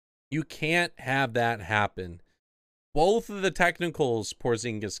 you can't have that happen. Both of the technicals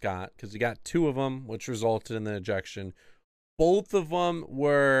Porzingis got, because he got 2 of them, which resulted in the ejection, both of them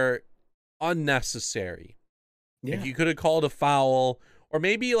were unnecessary. Yeah. Like, you could have called a foul, or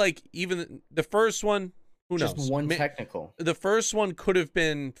maybe like even the first one, who Just knows? one technical. The first one could have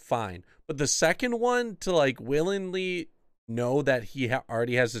been fine, but the second one, to like willingly know that he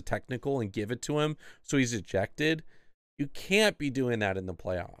already has a technical and give it to him so he's ejected, you can't be doing that in the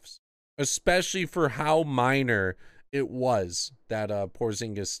playoffs, especially for how minor it was that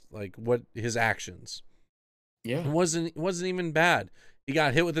Porzingis, like, what his actions. Yeah. It wasn't even bad. He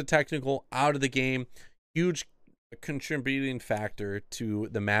got hit with a technical, out of the game. Huge contributing factor to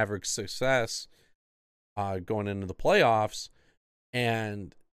the Mavericks' success going into the playoffs.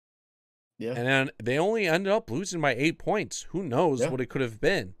 And then they only ended up losing by 8 points. Who knows what it could have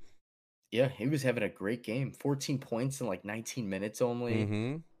been? Yeah, he was having a great game. 14 points in like 19 minutes only.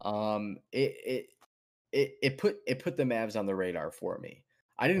 Mm-hmm. It put the Mavs on the radar for me.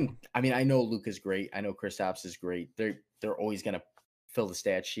 I know Luka's great. I know Kristaps is great. They're always gonna fill the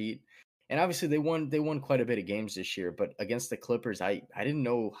stat sheet. And obviously they won quite a bit of games this year, but against the Clippers, I didn't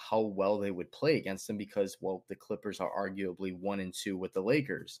know how well they would play against them because, well, the Clippers are arguably 1-2 with the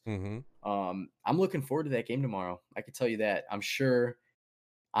Lakers. Mm-hmm. I'm looking forward to that game tomorrow. I can tell you that. I'm sure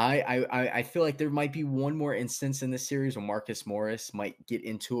I feel like there might be one more instance in this series where Marcus Morris might get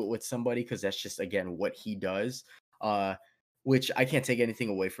into it with somebody, because that's just, again, what he does. Which I can't take anything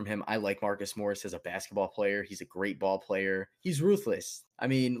away from him. I like Marcus Morris as a basketball player. He's a great ball player. He's ruthless. I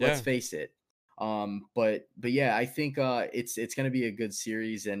mean, let's face it. But yeah, I think it's going to be a good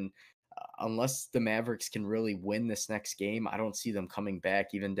series, and unless the Mavericks can really win this next game, I don't see them coming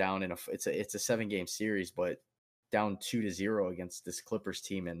back even down in it's a 7-game series, but down 2-0 against this Clippers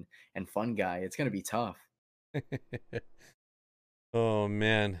team and Fun Guy. It's going to be tough. Oh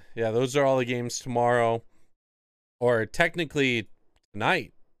man. Yeah, those are all the games tomorrow, or technically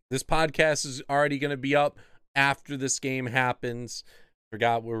tonight. This podcast is already going to be up after this game happens.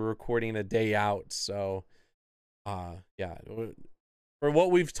 Forgot we're recording a day out. So, yeah, for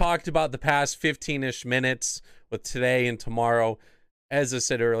what we've talked about the past 15-ish minutes with today and tomorrow, as I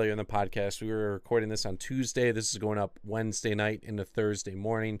said earlier in the podcast, we were recording this on Tuesday. This is going up Wednesday night into Thursday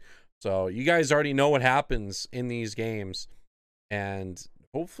morning. So you guys already know what happens in these games, and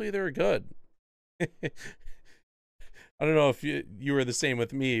hopefully they're good. I don't know if you were the same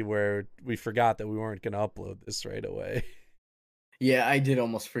with me, where we forgot that we weren't going to upload this right away. Yeah, I did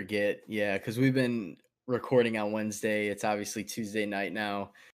almost forget. Yeah, because we've been recording on Wednesday. It's obviously Tuesday night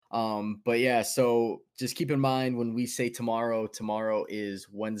now. But yeah, so just keep in mind when we say tomorrow is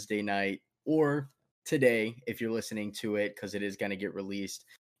Wednesday night, or today if you're listening to it, because it is going to get released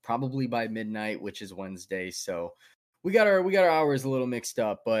probably by midnight, which is Wednesday. So we got our hours a little mixed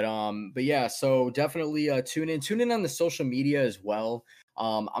up, but yeah, so definitely tune in on the social media as well.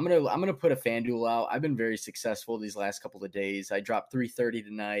 I'm gonna put a FanDuel out. I've been very successful these last couple of days. I dropped 330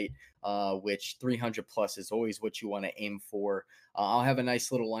 tonight, which 300 plus is always what you want to aim for. I'll have a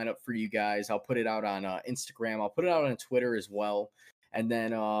nice little lineup for you guys. I'll put it out on Instagram. I'll put it out on Twitter as well, and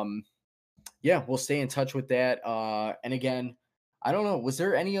then yeah, we'll stay in touch with that. And again, I don't know. Was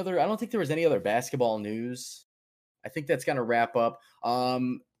there any other? I don't think there was any other basketball news. I think that's going to wrap up.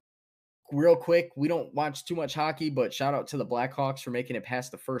 Real quick, we don't watch too much hockey, but shout out to the Blackhawks for making it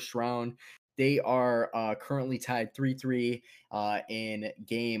past the first round. They are currently tied 3-3 in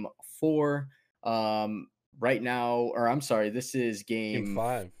game 4 right now. Or I'm sorry, this is game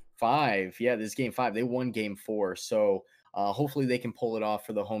 5. Yeah, this is game 5. They won game 4. So hopefully they can pull it off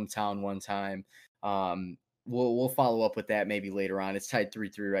for the hometown one time. We'll follow up with that maybe later on. It's tied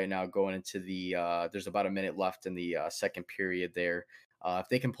 3-3 right now going into the there's about a minute left in the second period there. If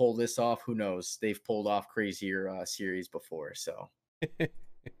they can pull this off, who knows? They've pulled off crazier series before. So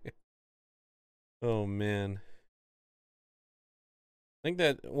oh man. I think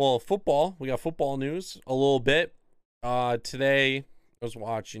that, well, football, we got football news a little bit. Today I was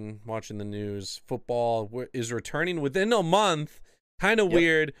watching the news. Football is returning within a month. Kind of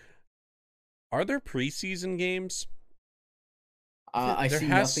weird. Are there preseason games? I see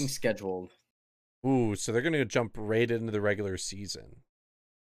nothing scheduled. Ooh, so they're going to jump right into the regular season.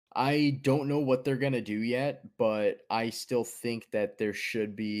 I don't know what they're going to do yet, but I still think that there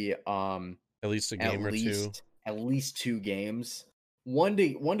should be at least a game or two. At least 2 games. One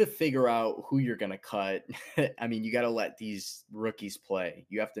to figure out who you're going to cut. I mean, you got to let these rookies play.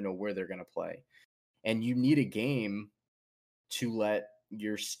 You have to know where they're going to play. And you need a game to let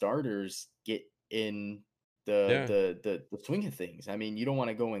your starters get in the swing of things. I mean, you don't want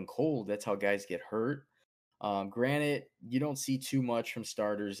to go in cold. That's how guys get hurt. Granted, you don't see too much from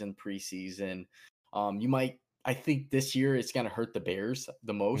starters in preseason. I think this year it's going to hurt the Bears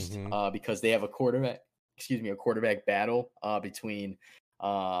the most because they have a quarterback battle between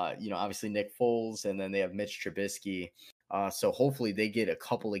Obviously Nick Foles, and then they have Mitch Trubisky. So hopefully they get a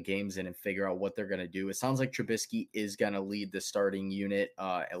couple of games in and figure out what they're going to do. It sounds like Trubisky is going to lead the starting unit,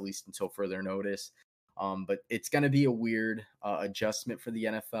 at least until further notice. But it's going to be a weird adjustment for the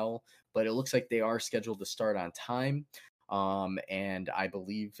NFL, but it looks like they are scheduled to start on time. And I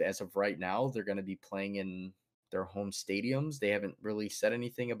believe as of right now, they're going to be playing in their home stadiums. They haven't really said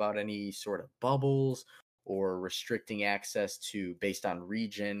anything about any sort of bubbles or restricting access to based on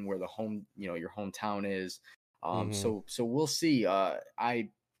region where the home, your hometown is. So we'll see. I'm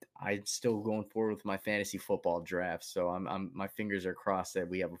still going forward with my fantasy football draft. So my fingers are crossed that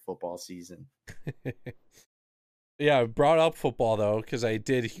we have a football season. Yeah, I brought up football though, because I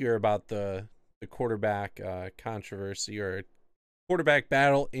did hear about the quarterback controversy or quarterback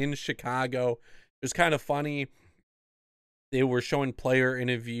battle in Chicago. It was kind of funny. They were showing player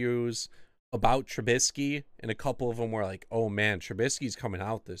interviews about Trubisky, and a couple of them were like, "Oh man, Trubisky's coming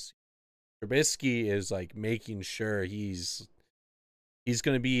out this. Trubisky is like making sure he's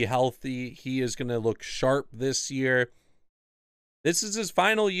going to be healthy. He is going to look sharp this year. This is his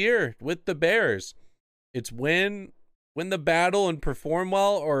final year with the Bears. It's win the battle and perform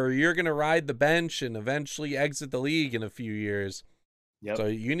well, or you're going to ride the bench and eventually exit the league in a few years." Yep. So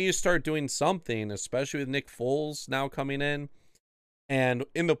you need to start doing something, especially with Nick Foles now coming in. And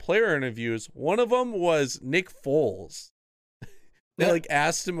in the player interviews, one of them was Nick Foles. They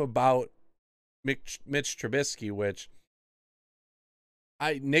asked him about Mitch Trubisky, which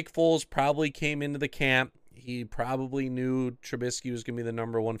Nick Foles probably came into the camp. He probably knew Trubisky was going to be the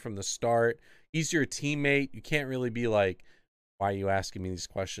number one from the start. He's your teammate. You can't really be like, why are you asking me these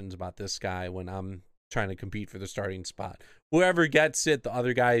questions about this guy when I'm trying to compete for the starting spot? Whoever gets it, the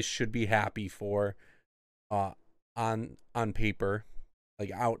other guys should be happy for on paper,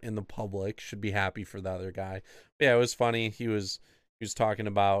 like out in the public, should be happy for the other guy. But yeah, it was funny. He was talking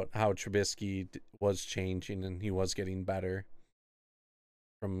about how Trubisky was changing and he was getting better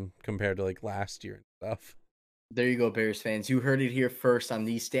from compared to like last year and stuff. There you go, Bears fans. You heard it here first on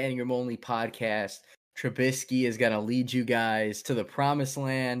the Standing Room Only podcast. Trubisky is going to lead you guys to the promised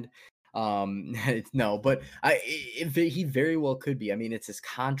land. No, but he very well could be. I mean, it's his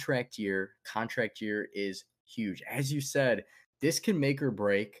contract year. Contract year is huge. As you said, this can make or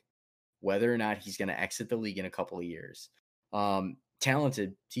break whether or not he's going to exit the league in a couple of years.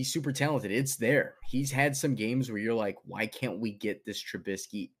 Talented. He's super talented. It's there. He's had some games where you're like, why can't we get this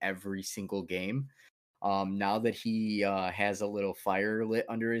Trubisky every single game? Now that he has a little fire lit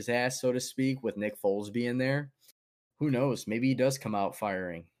under his ass, so to speak, with Nick Foles being there, who knows? Maybe he does come out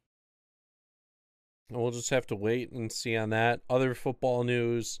firing. We'll just have to wait and see on that. Other football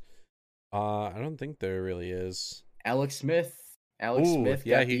news, I don't think there really is. Alex Smith got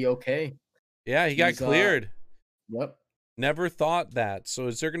the okay. Yeah, he got cleared. Yep. Never thought that. So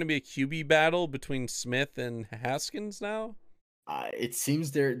is there going to be a QB battle between Smith and Haskins now? It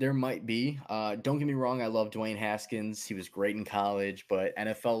seems there might be. Don't get me wrong, I love Dwayne Haskins. He was great in college, but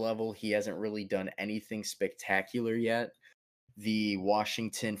NFL level, he hasn't really done anything spectacular yet. The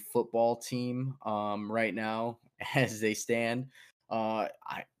Washington football team right now, as they stand,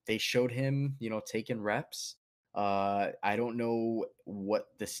 they showed him, taking reps. I don't know what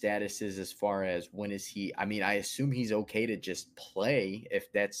the status is as far as when is he. I mean, I assume he's okay to just play if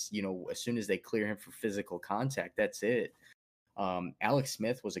that's, as soon as they clear him for physical contact, that's it. Alex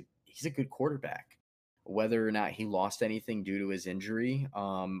Smith he's a good quarterback. Whether or not he lost anything due to his injury,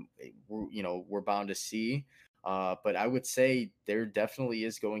 we're bound to see. But I would say there definitely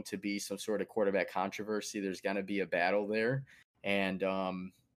is going to be some sort of quarterback controversy. There's going to be a battle there. And,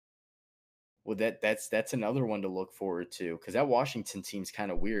 that's another one to look forward to, because that Washington team's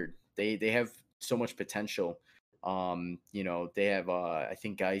kind of weird. They have so much potential. They have, I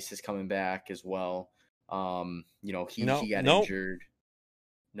think Geis is coming back as well. He got injured.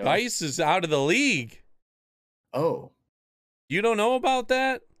 No, Geis is out of the league. Oh, you don't know about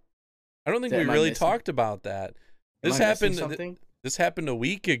that? I don't think we really talked about that. This happened a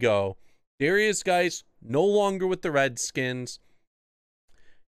week ago. Darius Geis no longer with the Redskins.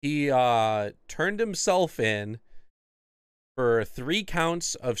 He turned himself in for 3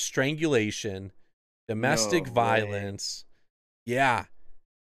 counts of strangulation, domestic violence. Yeah.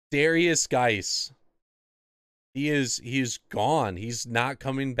 Darius Geis. He's gone. He's not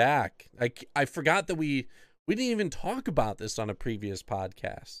coming back. I forgot that we didn't even talk about this on a previous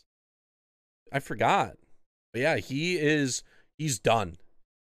podcast. I forgot. But yeah, he's done.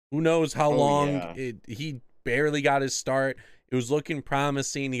 Who knows how long? Yeah. He barely got his start. It was looking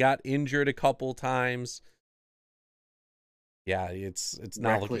promising. He got injured a couple times. Yeah, it's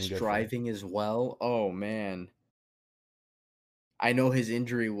not looking good. Reckless driving as well. Oh man. I know his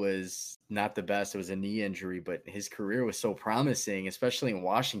injury was not the best. It was a knee injury, but his career was so promising, especially in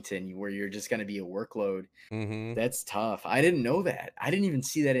Washington, where you're just going to be a workload. Mm-hmm. That's tough. I didn't know that. I didn't even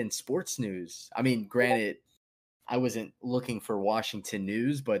see that in sports news. I mean, granted, I wasn't looking for Washington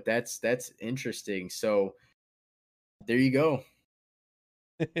news, but that's interesting. So there you go.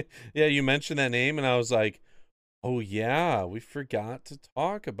 Yeah, you mentioned that name, and I was like, oh, yeah, we forgot to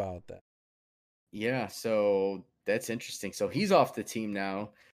talk about that. Yeah, so that's interesting. So he's off the team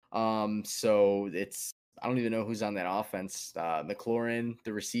now. So it's I don't even know who's on that offense. McLaurin,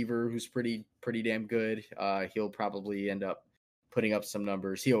 the receiver, who's pretty damn good. He'll probably end up putting up some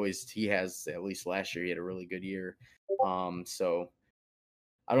numbers. He has, at least last year he had a really good year. So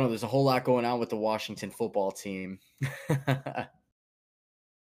I don't know. There's a whole lot going on with the Washington football team.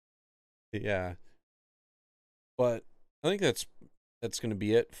 Yeah, but I think that's going to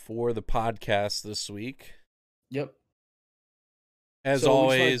be it for the podcast this week. Yep. As so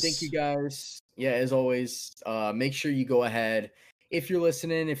always, thank you guys. Yeah, as always, make sure you go ahead. If you're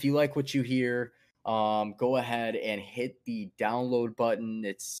listening, if you like what you hear, go ahead and hit the download button.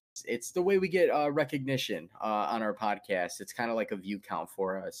 It's the way we get recognition on our podcast. It's kind of like a view count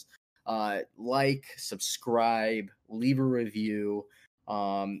for us. Like, subscribe, leave a review.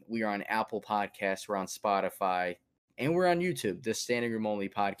 We are on Apple Podcasts, we're on Spotify, and we're on YouTube, the Standing Room Only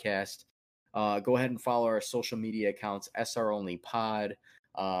Podcast. Go ahead and follow our social media accounts, SR Only Pod.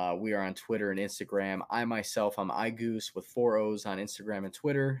 We are on Twitter and Instagram. I'm iGoose with 4 O's on Instagram and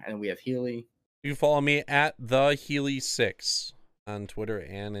Twitter. And we have Healy. You can follow me at the Healy6 on Twitter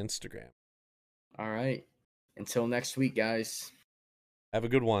and Instagram. All right. Until next week, guys. Have a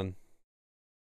good one.